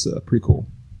that. That's pretty cool.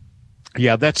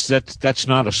 Yeah, that's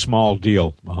not a small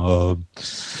deal.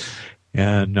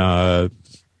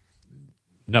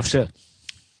 Enough said.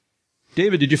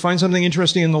 David, did you find something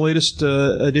interesting in the latest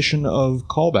edition of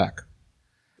Callback?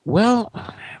 Well,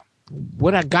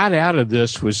 what I got out of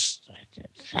this was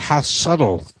how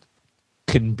subtle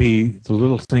can be the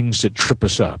little things that trip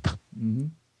us up. Mm-hmm.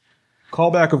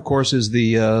 Callback, of course, is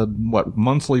the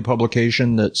monthly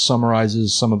publication that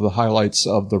summarizes some of the highlights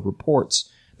of the reports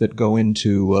that go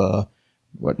into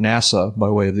NASA by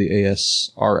way of the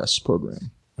ASRS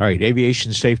program. All right,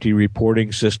 Aviation Safety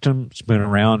Reporting System. It's been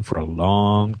around for a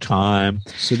long time.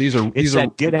 So these are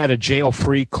that get out of jail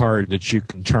free card that you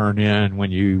can turn in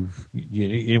when you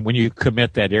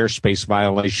commit that airspace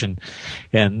violation,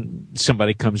 and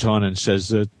somebody comes on and says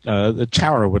that the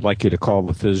tower would like you to call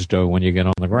the FSDO when you get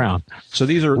on the ground. So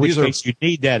these are you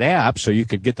need that app so you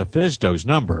could get the FSDO's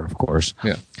number, of course.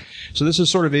 Yeah. So this is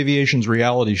sort of aviation's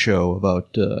reality show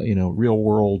about real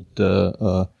world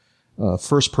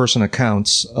first-person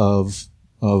accounts of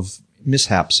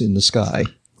mishaps in the sky.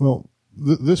 Well,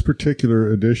 this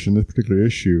particular edition, this particular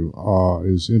issue,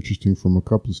 is interesting from a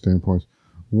couple of standpoints.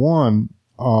 One,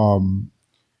 the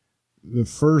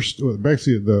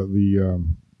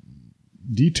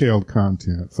detailed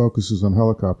content focuses on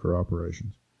helicopter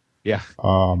operations. Yeah.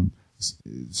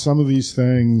 Some of these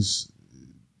things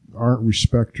aren't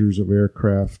respecters of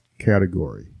aircraft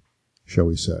category, shall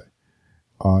we say.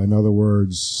 In other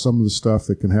words, some of the stuff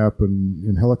that can happen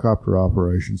in helicopter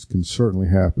operations can certainly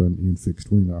happen in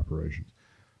fixed-wing operations.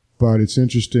 But it's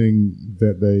interesting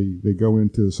that they go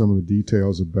into some of the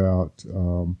details about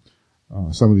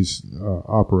some of these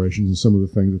operations and some of the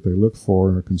things that they look for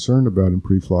and are concerned about in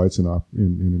pre-flights and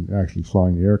in actually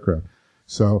flying the aircraft.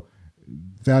 So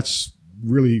that's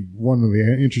really one of the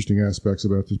interesting aspects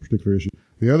about this particular issue.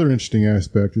 The other interesting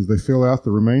aspect is they fill out the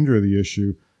remainder of the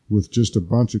issue with just a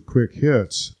bunch of quick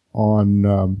hits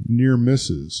on near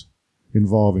misses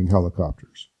involving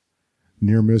helicopters.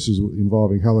 Near misses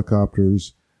involving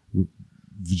helicopters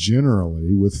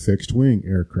generally with fixed wing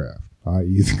aircraft,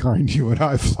 i.e. the kind you and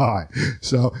I fly.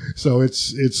 So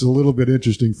it's a little bit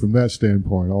interesting from that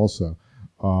standpoint also.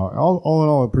 All in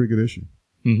all, a pretty good issue.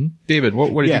 Mm-hmm. David,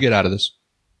 what did you get out of this?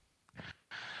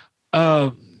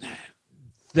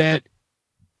 That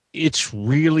it's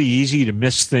really easy to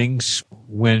miss things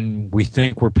when we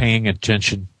think we're paying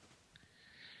attention.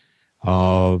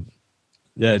 That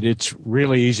it's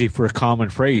really easy for a common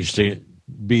phrase to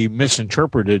be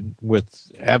misinterpreted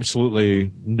with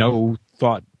absolutely no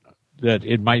thought that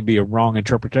it might be a wrong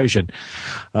interpretation.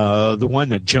 The one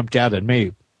that jumped out at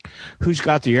me, who's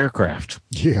got the aircraft?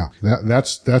 Yeah,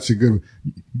 that's a good.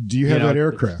 Do you have that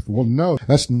aircraft? Well, no,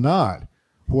 that's not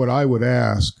what I would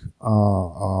ask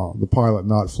the pilot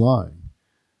not flying.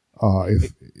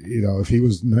 If he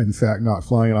was in fact not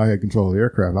flying and I had control of the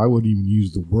aircraft, I wouldn't even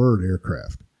use the word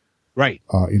aircraft. Right.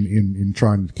 In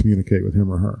trying to communicate with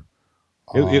him or her.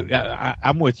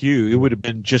 I'm with you. It would have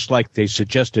been just like they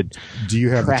suggested. Do you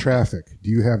have the traffic? Do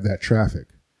you have that traffic?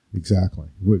 Exactly.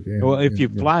 If you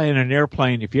fly in an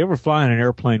airplane, if you ever fly in an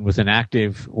airplane with an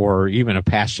active or even a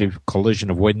passive collision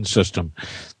avoidance system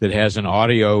that has an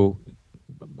audio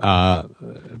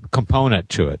component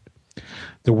to it,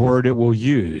 the word it will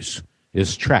use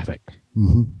is traffic.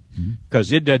 Mm-hmm.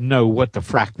 Because it doesn't know what the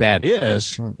frack that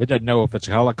is. Right. It doesn't know if it's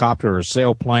a helicopter or a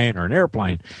sailplane or an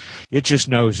airplane. It just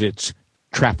knows it's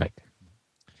traffic.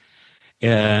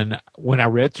 And when I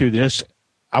read through this,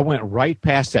 I went right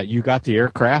past that. You got the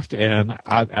aircraft, and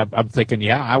I'm thinking,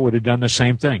 yeah, I would have done the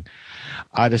same thing.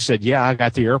 I'd have said, yeah, I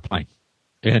got the airplane,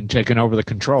 and taken over the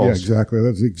controls. Yeah, exactly.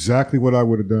 That's exactly what I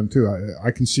would have done too.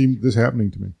 I can see this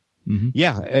happening to me. Mm-hmm.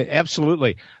 Yeah,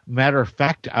 absolutely. Matter of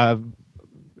fact,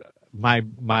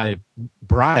 my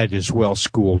bride is well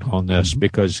schooled on this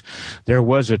because there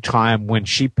was a time when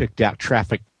she picked out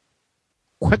traffic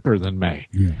quicker than me.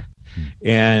 Yeah.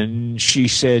 And she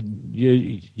said,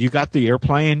 you got the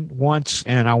airplane once?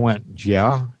 And I went,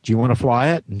 yeah. Do you want to fly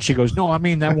it? And she goes, no, I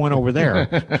mean that one over there.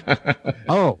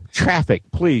 Oh, traffic,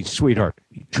 please, sweetheart.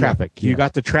 Traffic. Yeah. You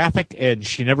got the traffic? And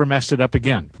she never messed it up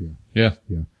again. Yeah.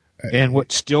 And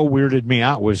what still weirded me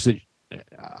out was that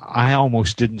I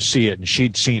almost didn't see it, and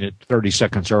she'd seen it 30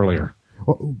 seconds earlier.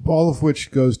 Well, all of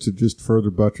which goes to just further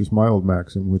buttress my old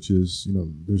maxim, which is,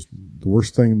 there's the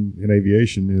worst thing in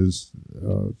aviation is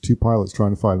two pilots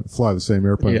trying to fly the same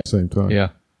airplane at the same time. Yeah.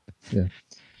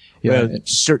 Well,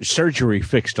 surgery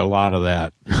fixed a lot of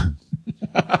that.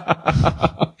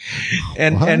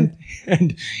 and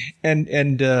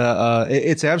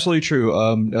it's absolutely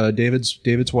true.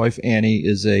 David's wife Annie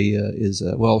is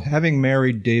having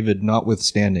married David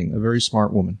notwithstanding, a very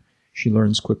smart woman. She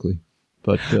learns quickly,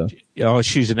 but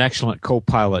she's an excellent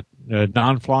co-pilot,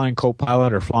 non-flying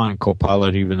co-pilot or flying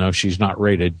co-pilot, even though she's not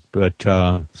rated. But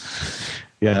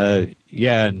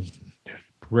and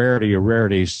rarity of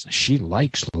rarities, she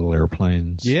likes little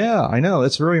airplanes. Yeah, I know.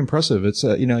 That's very impressive. It's,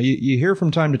 you hear from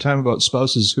time to time about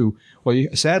spouses who,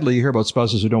 sadly you hear about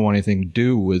spouses who don't want anything to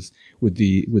do with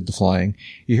the flying.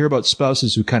 You hear about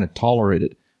spouses who kind of tolerate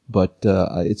it, but,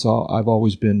 I've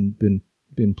always been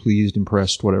pleased,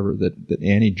 impressed, whatever, that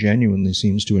Annie genuinely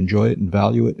seems to enjoy it and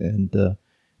value it and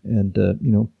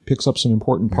picks up some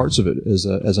important parts of it as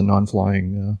a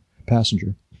non-flying,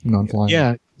 passenger. Non-flying.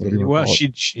 Yeah. Well,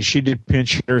 she did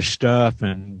pinch hitter stuff,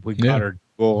 and we got her to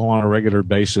go on a regular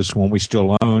basis when we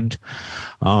still owned.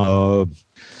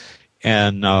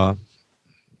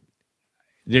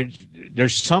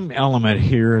 There's some element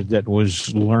here that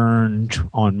was learned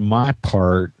on my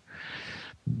part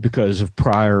because of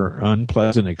prior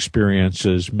unpleasant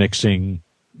experiences mixing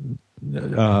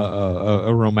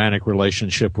a romantic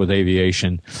relationship with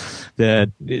aviation,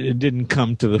 that it didn't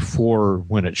come to the fore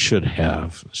when it should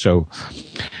have. So,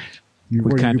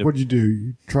 what'd you do?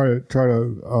 You try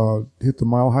to hit the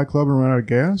Mile High Club and run out of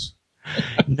gas?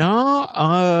 No,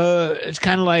 it's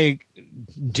kind of like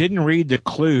didn't read the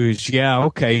clues. Yeah,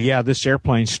 okay, yeah, this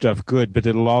airplane stuff good, but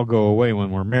it'll all go away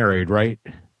when we're married, right?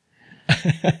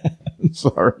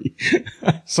 Sorry.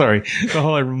 The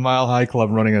whole Mile High Club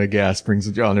running out of gas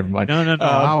brings the never mind. No.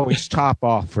 I always top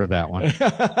off for that one.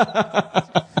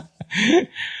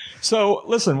 So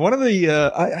listen, one of the,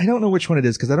 I don't know which one it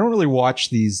is because I don't really watch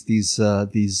these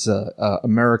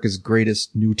America's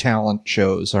Greatest New Talent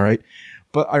shows. All right.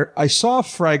 But I saw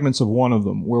fragments of one of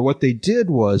them where what they did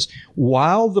was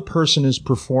while the person is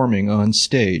performing on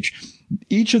stage,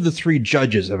 each of the three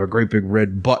judges have a great big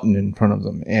red button in front of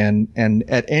them. And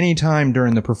at any time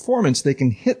during the performance, they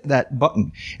can hit that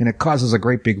button and it causes a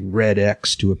great big red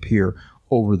X to appear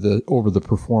over the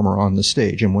performer on the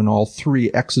stage. And when all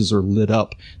three X's are lit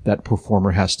up, that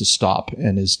performer has to stop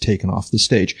and is taken off the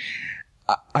stage.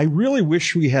 I really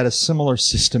wish we had a similar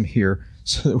system here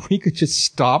so that we could just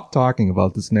stop talking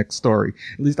about this next story.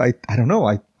 At least I don't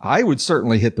know. I would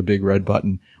certainly hit the big red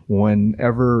button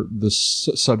whenever the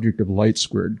subject of light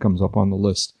squared comes up on the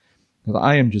list.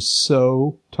 I am just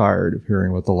so tired of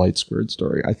hearing about the light squared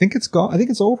story. I think it's gone. I think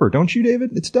it's over. Don't you,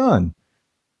 David? It's done.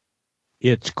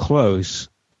 It's close,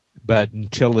 but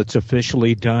until it's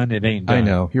officially done, it ain't done. I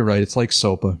know. You're right. It's like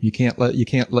SOPA. You can't let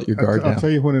your guard down. I'll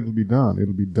tell you when it'll be done.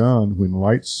 It'll be done when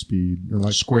light squared,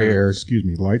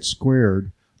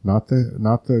 not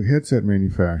the headset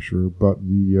manufacturer, but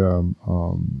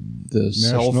the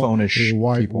cell phone-ish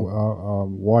people.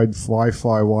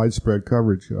 Widespread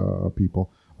coverage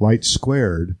people, Light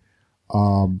Squared,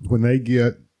 when they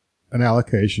get an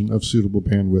allocation of suitable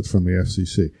bandwidth from the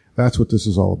FCC. That's what this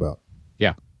is all about.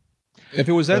 Yeah. If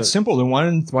it was that simple, then why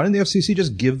didn't the FCC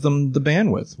just give them the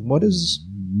bandwidth? What is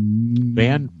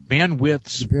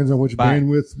bandwidth? Depends on which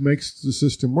bandwidth makes the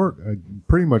system work. I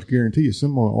pretty much guarantee you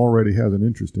someone already has an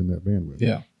interest in that bandwidth.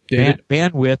 Yeah.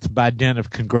 Bandwidth, by dint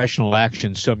of congressional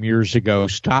action some years ago,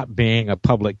 stopped being a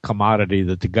public commodity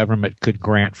that the government could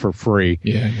grant for free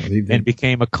and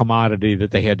became a commodity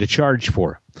that they had to charge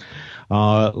for.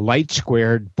 Light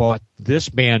Squared bought this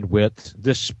bandwidth,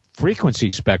 this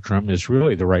frequency spectrum is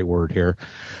really the right word here,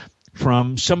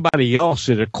 from somebody else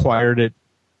that acquired it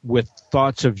with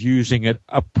thoughts of using it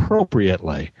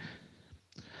appropriately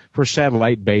for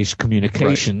satellite-based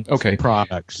communication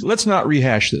products. Let's not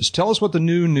rehash this. Tell us what the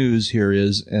new news here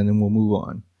is, and then we'll move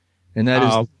on. And that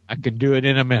is, I can do it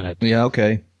in a minute. Yeah,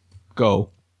 okay.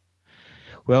 Go.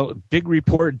 Well, big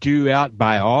report due out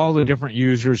by all the different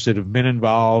users that have been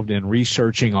involved in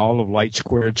researching all of Light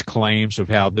Squared's claims of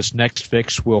how this next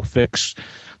fix will fix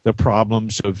the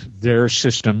problems of their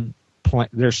system,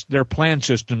 their plan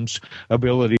system's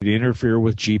ability to interfere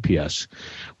with GPS.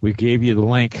 We gave you the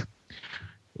link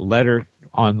letter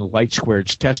on the Light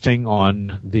Squared's testing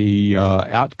on the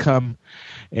outcome,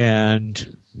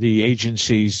 and the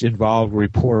agencies involved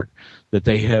report that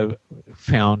they have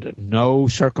found no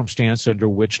circumstance under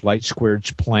which Light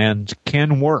Squared's plans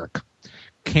can work.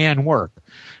 can work.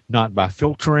 Not by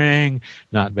filtering,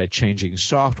 not by changing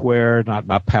software, not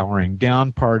by powering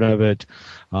down part of it,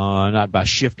 not by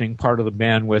shifting part of the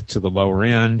bandwidth to the lower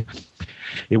end.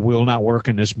 It will not work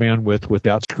in this bandwidth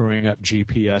without screwing up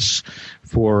GPS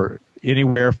for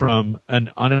anywhere from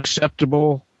an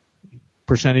unacceptable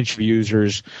percentage of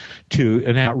users to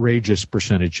an outrageous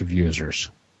percentage of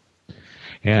users.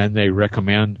 And they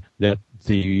recommend that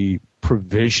the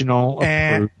provisional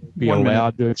approval be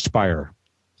allowed to expire.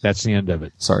 That's the end of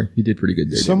it. Sorry, you did pretty good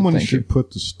there. Someone should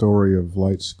put the story of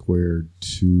Light Squared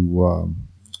to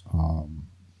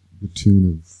the tune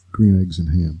of Green Eggs and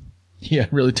Ham. Yeah,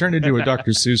 really turn it into a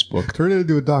Dr. Seuss book. Turn it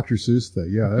into a Dr. Seuss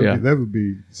thing. Yeah, that would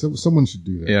be someone should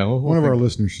do that. Yeah, one of our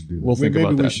listeners should do that. We'll think about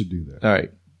that. Maybe we should do that. All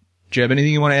right. Do you have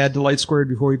anything you want to add to Light Squared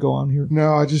before we go on here?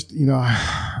 No, I just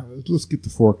let's get the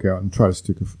fork out and try to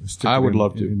stick. I would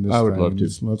love to. I would love to.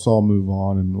 Let's all move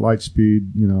on and Light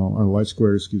Speed, or Light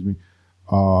Squared, excuse me.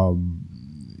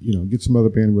 Get some other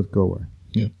bandwidth, go away.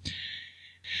 Yeah.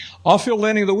 Off-field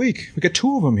landing of the week. We got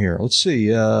two of them here. Let's see.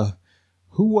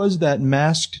 Who was that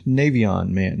masked Navion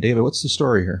man? David, what's the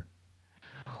story here?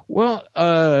 Well,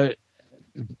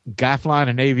 guy flying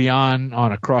an Avion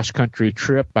on a cross-country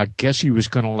trip. I guess he was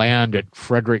going to land at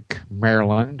Frederick,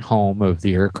 Maryland, home of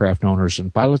the Aircraft Owners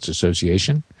and Pilots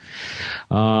Association,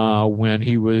 when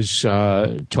he was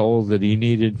told that he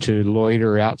needed to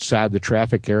loiter outside the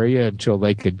traffic area until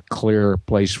they could clear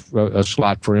a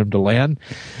slot for him to land.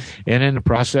 And in the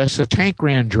process, the tank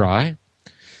ran dry.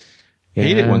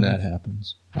 Hate it when that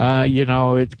happens.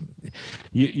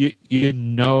 You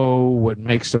know what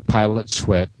makes the pilot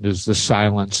sweat is the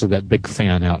silence of that big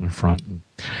fan out in front.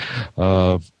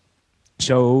 So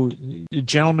the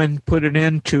gentleman put it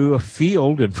into a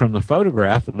field, and from the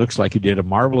photograph, it looks like he did a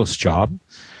marvelous job.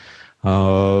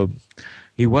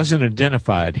 He wasn't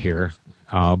identified here,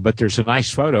 but there's a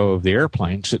nice photo of the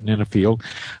airplane sitting in a field.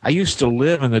 I used to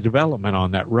live in the development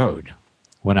on that road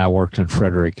when I worked in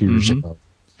Frederick years ago.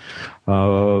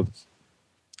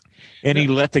 And he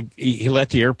let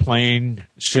the airplane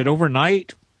sit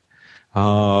overnight,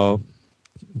 got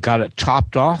it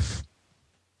topped off.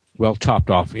 Well, topped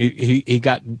off. He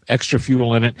got extra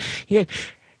fuel in it. He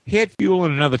had fuel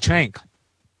in another tank,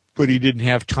 but he didn't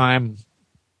have time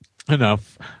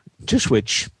enough to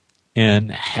switch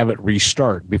and have it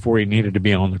restart before he needed to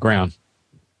be on the ground.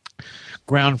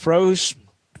 Ground froze,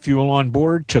 fuel on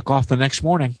board, took off the next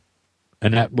morning.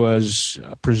 And that was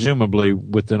presumably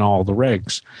within all the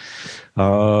regs.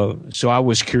 So I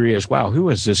was curious, wow, who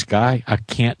is this guy? I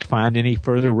can't find any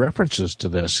further references to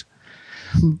this.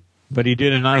 But he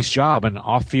did a nice job, an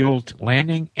off-field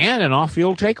landing and an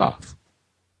off-field takeoff.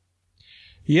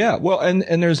 Yeah, well, and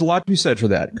there's a lot to be said for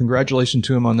that. Congratulations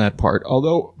to him on that part.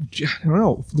 Although, I don't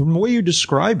know, the way you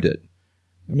described it,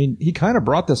 I mean, he kind of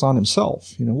brought this on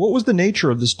himself. What was the nature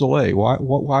of this delay? Why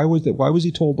was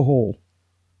he told to hold?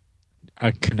 I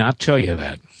cannot tell you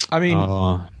that. I mean,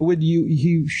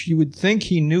 you would think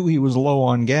he knew he was low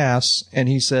on gas, and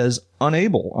he says,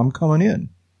 unable, I'm coming in.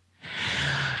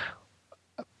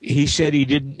 He said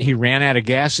he ran out of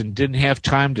gas and didn't have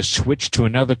time to switch to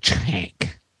another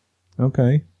tank.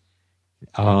 Okay.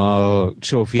 So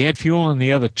if he had fuel in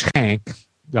the other tank,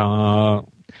 and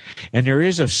there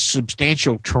is a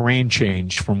substantial terrain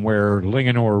change from where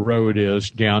Linganore Road is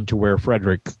down to where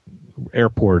Frederick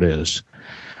Airport is.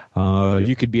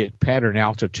 You could be at pattern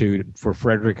altitude for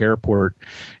Frederick Airport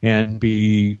and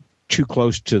be too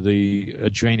close to the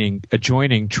adjoining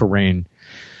terrain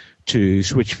to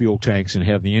switch fuel tanks and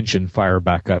have the engine fire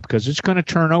back up, because it's going to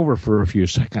turn over for a few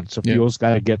seconds. The fuel's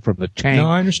got to get from the tank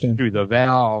through the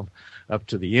valve up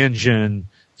to the engine,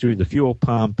 through the fuel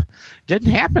pump.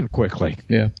 Didn't happen quickly.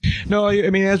 Yeah. No,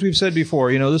 I mean, as we've said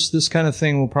before, this kind of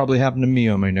thing will probably happen to me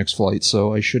on my next flight,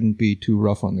 so I shouldn't be too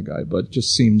rough on the guy, but it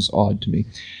just seems odd to me.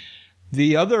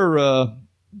 The other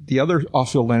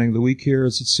off-field landing of the week here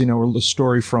is, the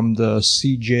story from the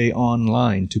CJ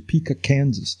Online, Topeka,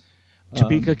 Kansas.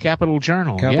 Topeka Capital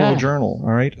Journal. Journal,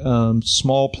 all right.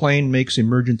 Small plane makes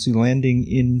emergency landing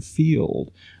in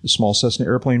field. A small Cessna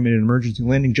airplane made an emergency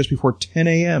landing just before 10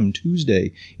 a.m.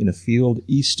 Tuesday in a field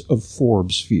east of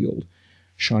Forbes Field.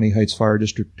 Shawnee Heights Fire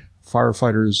District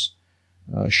firefighters,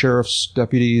 sheriff's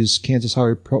deputies, Kansas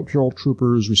Highway Patrol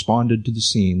troopers responded to the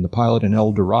scene. The pilot, an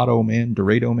Dorado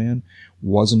man,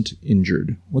 wasn't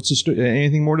injured. What's the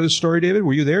anything more to the story, David?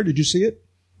 Were you there? Did you see it?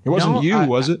 It wasn't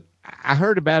was it? I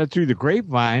heard about it through the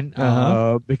grapevine,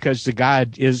 because the guy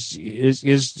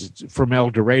is from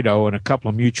El Dorado, and a couple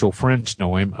of mutual friends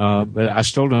know him. But I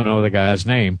still don't know the guy's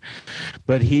name.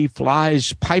 But he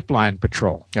flies pipeline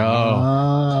patrol.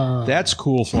 Oh, that's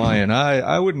cool flying.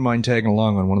 I wouldn't mind tagging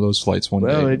along on one of those flights one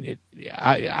day. Well,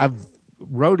 I've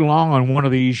rode along on one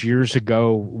of these years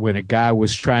ago when a guy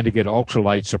was trying to get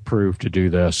ultralights approved to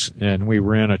do this, and we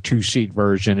were in a 2-seat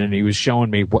version, and he was showing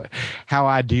me how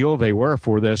ideal they were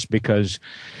for this, because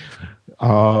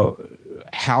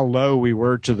how low we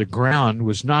were to the ground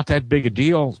was not that big a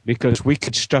deal, because we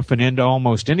could stuff it into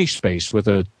almost any space with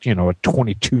a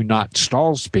 22 knot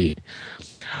stall speed.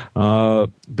 But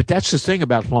that's the thing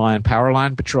about flying power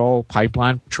line patrol,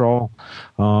 pipeline patrol,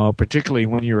 particularly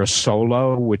when you're a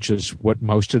solo, which is what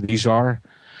most of these are,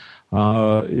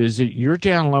 is that you're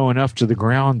down low enough to the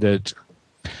ground that,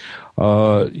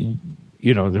 one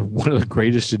of the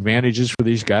greatest advantages for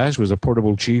these guys was a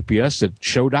portable GPS that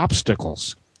showed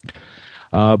obstacles.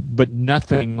 But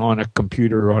nothing on a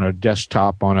computer, on a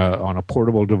desktop, on a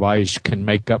portable device can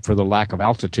make up for the lack of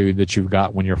altitude that you've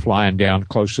got when you're flying down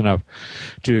close enough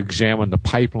to examine the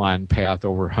pipeline path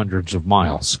over hundreds of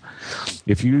miles.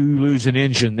 If you lose an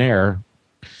engine there,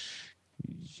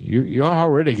 you're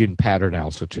already getting pattern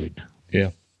altitude.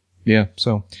 Yeah. Yeah.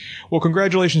 So, well,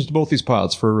 congratulations to both these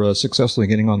pilots for successfully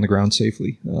getting on the ground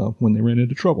safely when they ran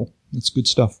into trouble. That's good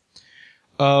stuff.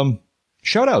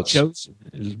 Shout-outs.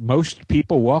 Most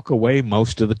people walk away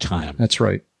most of the time. That's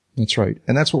right. That's right.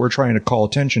 And that's what we're trying to call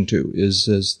attention to is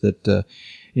that,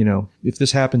 if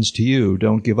this happens to you,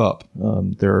 don't give up.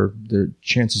 There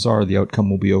chances are the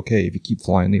outcome will be okay if you keep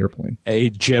flying the airplane.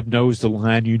 Hey, Jeb knows the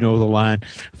line. You know the line.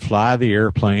 Fly the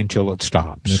airplane till it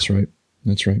stops. That's right.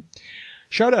 That's right.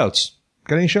 Shout-outs.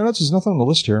 Got any shout-outs? There's nothing on the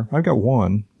list here. I've got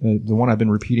one. The one I've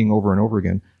been repeating over and over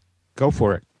again. Go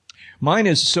for it. Mine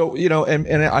is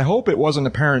and I hope it wasn't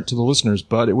apparent to the listeners,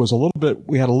 but it was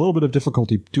we had a little bit of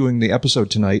difficulty doing the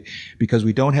episode tonight because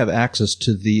we don't have access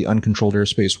to the Uncontrolled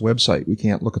Airspace website. We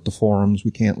can't look at the forums. We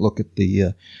can't look at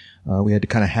we had to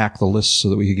kind of hack the list so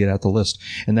that we could get out the list.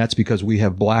 And that's because we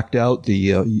have blacked out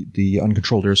the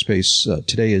Uncontrolled Airspace.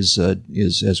 Today is,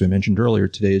 as we mentioned earlier,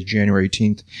 today is January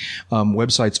 18th.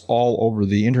 Websites all over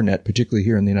the internet, particularly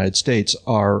here in the United States,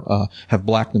 have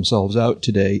blacked themselves out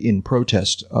today in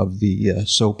protest of the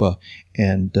SOPA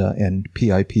and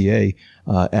PIPA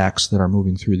acts that are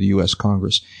moving through the U.S.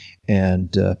 Congress.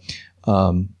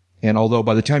 And although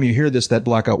by the time you hear this, that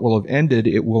blackout will have ended,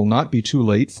 it will not be too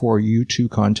late for you to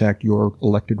contact your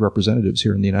elected representatives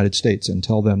here in the United States and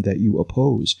tell them that you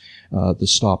oppose the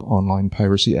Stop Online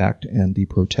Piracy Act and the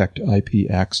Protect IP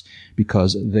Acts,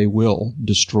 because they will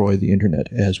destroy the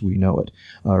Internet as we know it.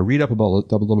 Read up a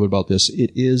little bit about this.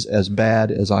 It is as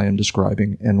bad as I am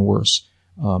describing and worse.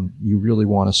 You really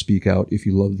want to speak out if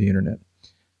you love the Internet.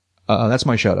 That's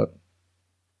my shout out.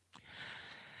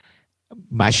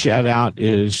 My shout out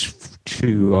is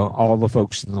to all the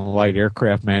folks in the Light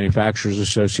Aircraft Manufacturers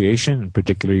Association, and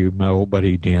particularly my old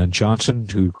buddy Dan Johnson,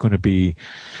 who's going to be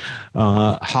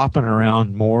hopping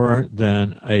around more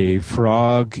than a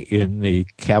frog in the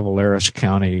Calaveras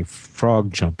County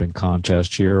frog jumping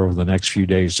contest here over the next few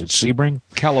days at Sebring.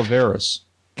 Calaveras.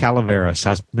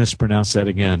 I mispronounced that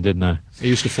again, didn't I? I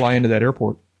used to fly into that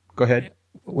airport. Go ahead.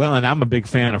 Well, and I'm a big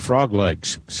fan of frog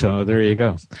legs, so there you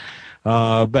go.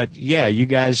 But yeah, you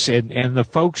guys and the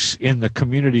folks in the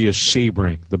community of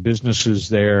Sebring, the businesses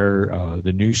there,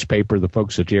 the newspaper, the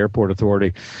folks at the Airport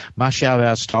Authority, my shout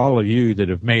outs to all of you that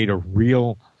have made a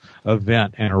real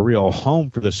event and a real home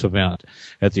for this event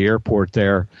at the airport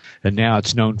there. And now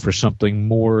it's known for something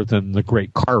more than the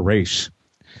great car race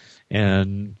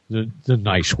and the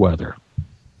nice weather.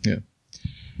 Yeah.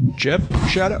 Jeb,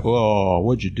 shout out. Oh,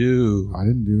 what'd you do? I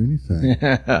didn't do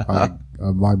anything.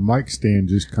 My mic stand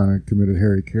just kind of committed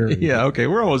Harry Carey. Yeah, okay.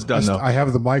 We're almost done, though. I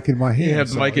have the mic in my hand. You have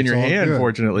the mic in your hand, good.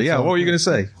 Fortunately. Yeah, what were you going to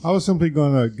say? I was simply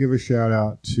going to give a shout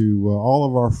out to all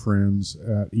of our friends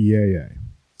at EAA.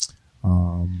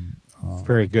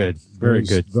 Very good. Very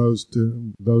good. Those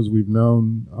we've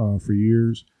known for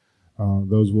years,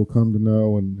 those we'll come to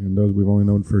know, and those we've only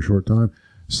known for a short time.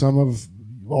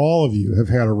 All of you have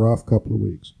had a rough couple of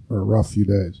weeks or a rough few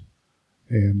days.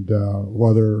 And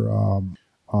whether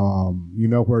you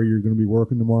know where you're going to be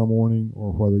working tomorrow morning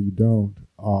or whether you don't,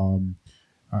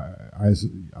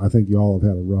 I think you all have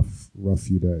had a rough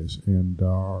few days. And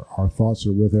our thoughts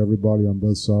are with everybody on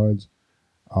both sides.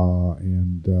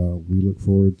 And we look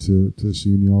forward to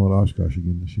seeing you all at Oshkosh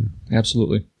again this year.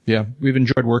 Absolutely. Yeah, we've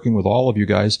enjoyed working with all of you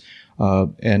guys,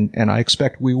 and I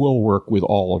expect we will work with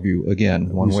all of you again,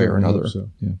 one way or another.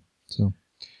 So. Yeah. So,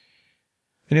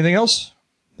 anything else?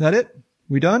 That it?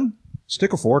 We done?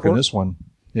 Stick a fork in this one.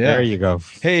 Yeah. There you go.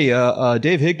 Hey,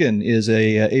 Dave Higdon is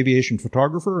a aviation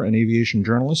photographer, an aviation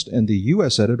journalist, and the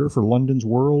U.S. editor for London's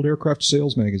World Aircraft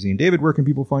Sales magazine. David, where can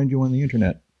people find you on the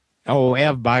internet?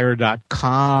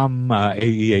 avbuyer.com,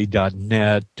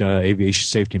 AEA.net,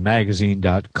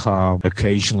 aviationsafetymagazine.com,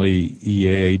 occasionally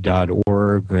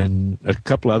EAA.org, and a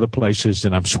couple other places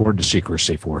that I'm sworn to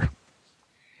secrecy for.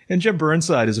 And Jeb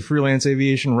Burnside is a freelance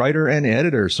aviation writer and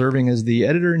editor, serving as the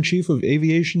editor-in-chief of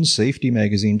Aviation Safety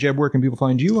Magazine. Jeb, where can people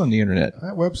find you on the internet?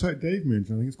 That website Dave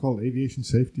mentioned, I think it's called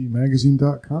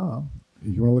aviationsafetymagazine.com.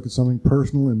 If you want to look at something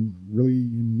personal and really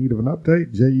in need of an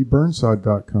update,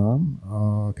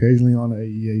 jeburnside.com, occasionally on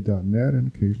AEA.net and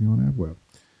occasionally on AvWeb.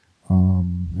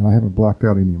 And I haven't blacked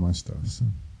out any of my stuff. So.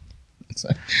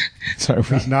 Sorry.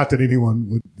 Not that anyone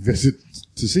would visit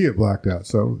to see it blacked out,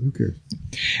 so who cares?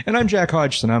 And I'm Jack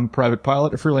Hodgson. I'm a private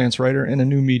pilot, a freelance writer, and a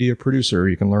new media producer.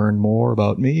 You can learn more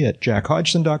about me at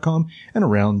jackhodgson.com and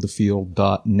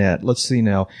aroundthefield.net. Let's see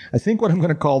now. I think what I'm going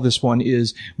to call this one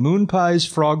is Moon Pies,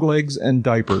 Frog Legs, and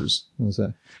Diapers. What's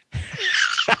that?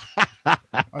 I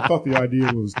thought the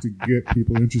idea was to get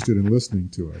people interested in listening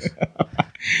to us.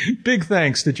 Big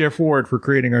thanks to Jeff Ward for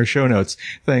creating our show notes.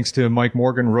 Thanks to Mike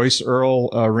Morgan, Royce Earl,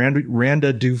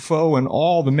 Randa Dufault, and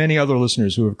all the many other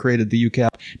listeners who have created the UCAP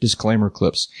disclaimer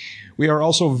clips. We are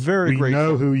also very grateful. We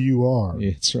know who you are.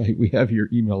 That's right. We have your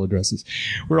email addresses.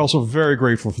 We're also very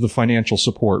grateful for the financial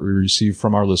support we receive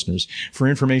from our listeners. For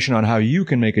information on how you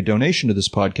can make a donation to this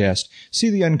podcast, see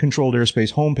the Uncontrolled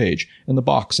Airspace homepage and the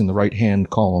box in the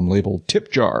right-hand column labeled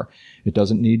Tip Jar. It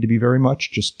doesn't need to be very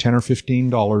much. Just $10 or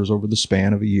 $15 over the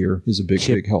span of a year is a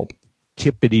big help.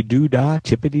 Tippity-doo-dah,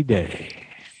 tippity-day.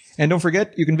 And don't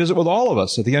forget, you can visit with all of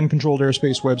us at the Uncontrolled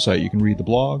Airspace website. You can read the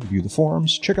blog, view the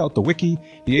forums, check out the wiki,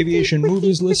 the aviation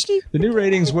movies list, the new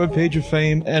ratings webpage of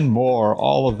fame, and more.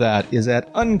 All of that is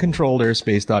at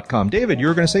uncontrolledairspace.com. David, you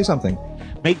were going to say something.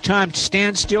 Make time to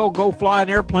stand still, go fly an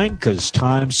airplane, because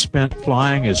time spent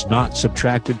flying is not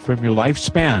subtracted from your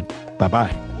lifespan.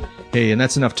 Bye-bye. Hey, and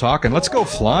that's enough talking. Let's go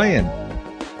flying.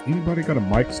 Anybody got a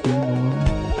mic stand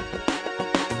on?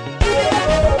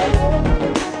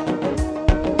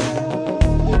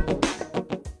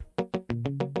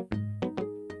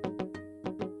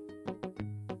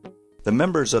 The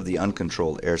members of the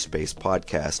Uncontrolled Airspace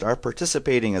podcast are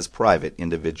participating as private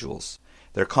individuals.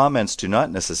 Their comments do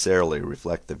not necessarily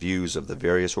reflect the views of the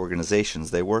various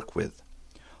organizations they work with.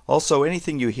 Also,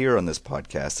 anything you hear on this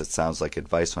podcast that sounds like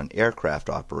advice on aircraft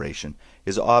operation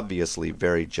is obviously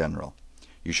very general.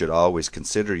 You should always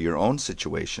consider your own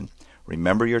situation,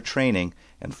 remember your training,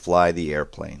 and fly the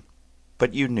airplane.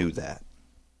 But you knew that.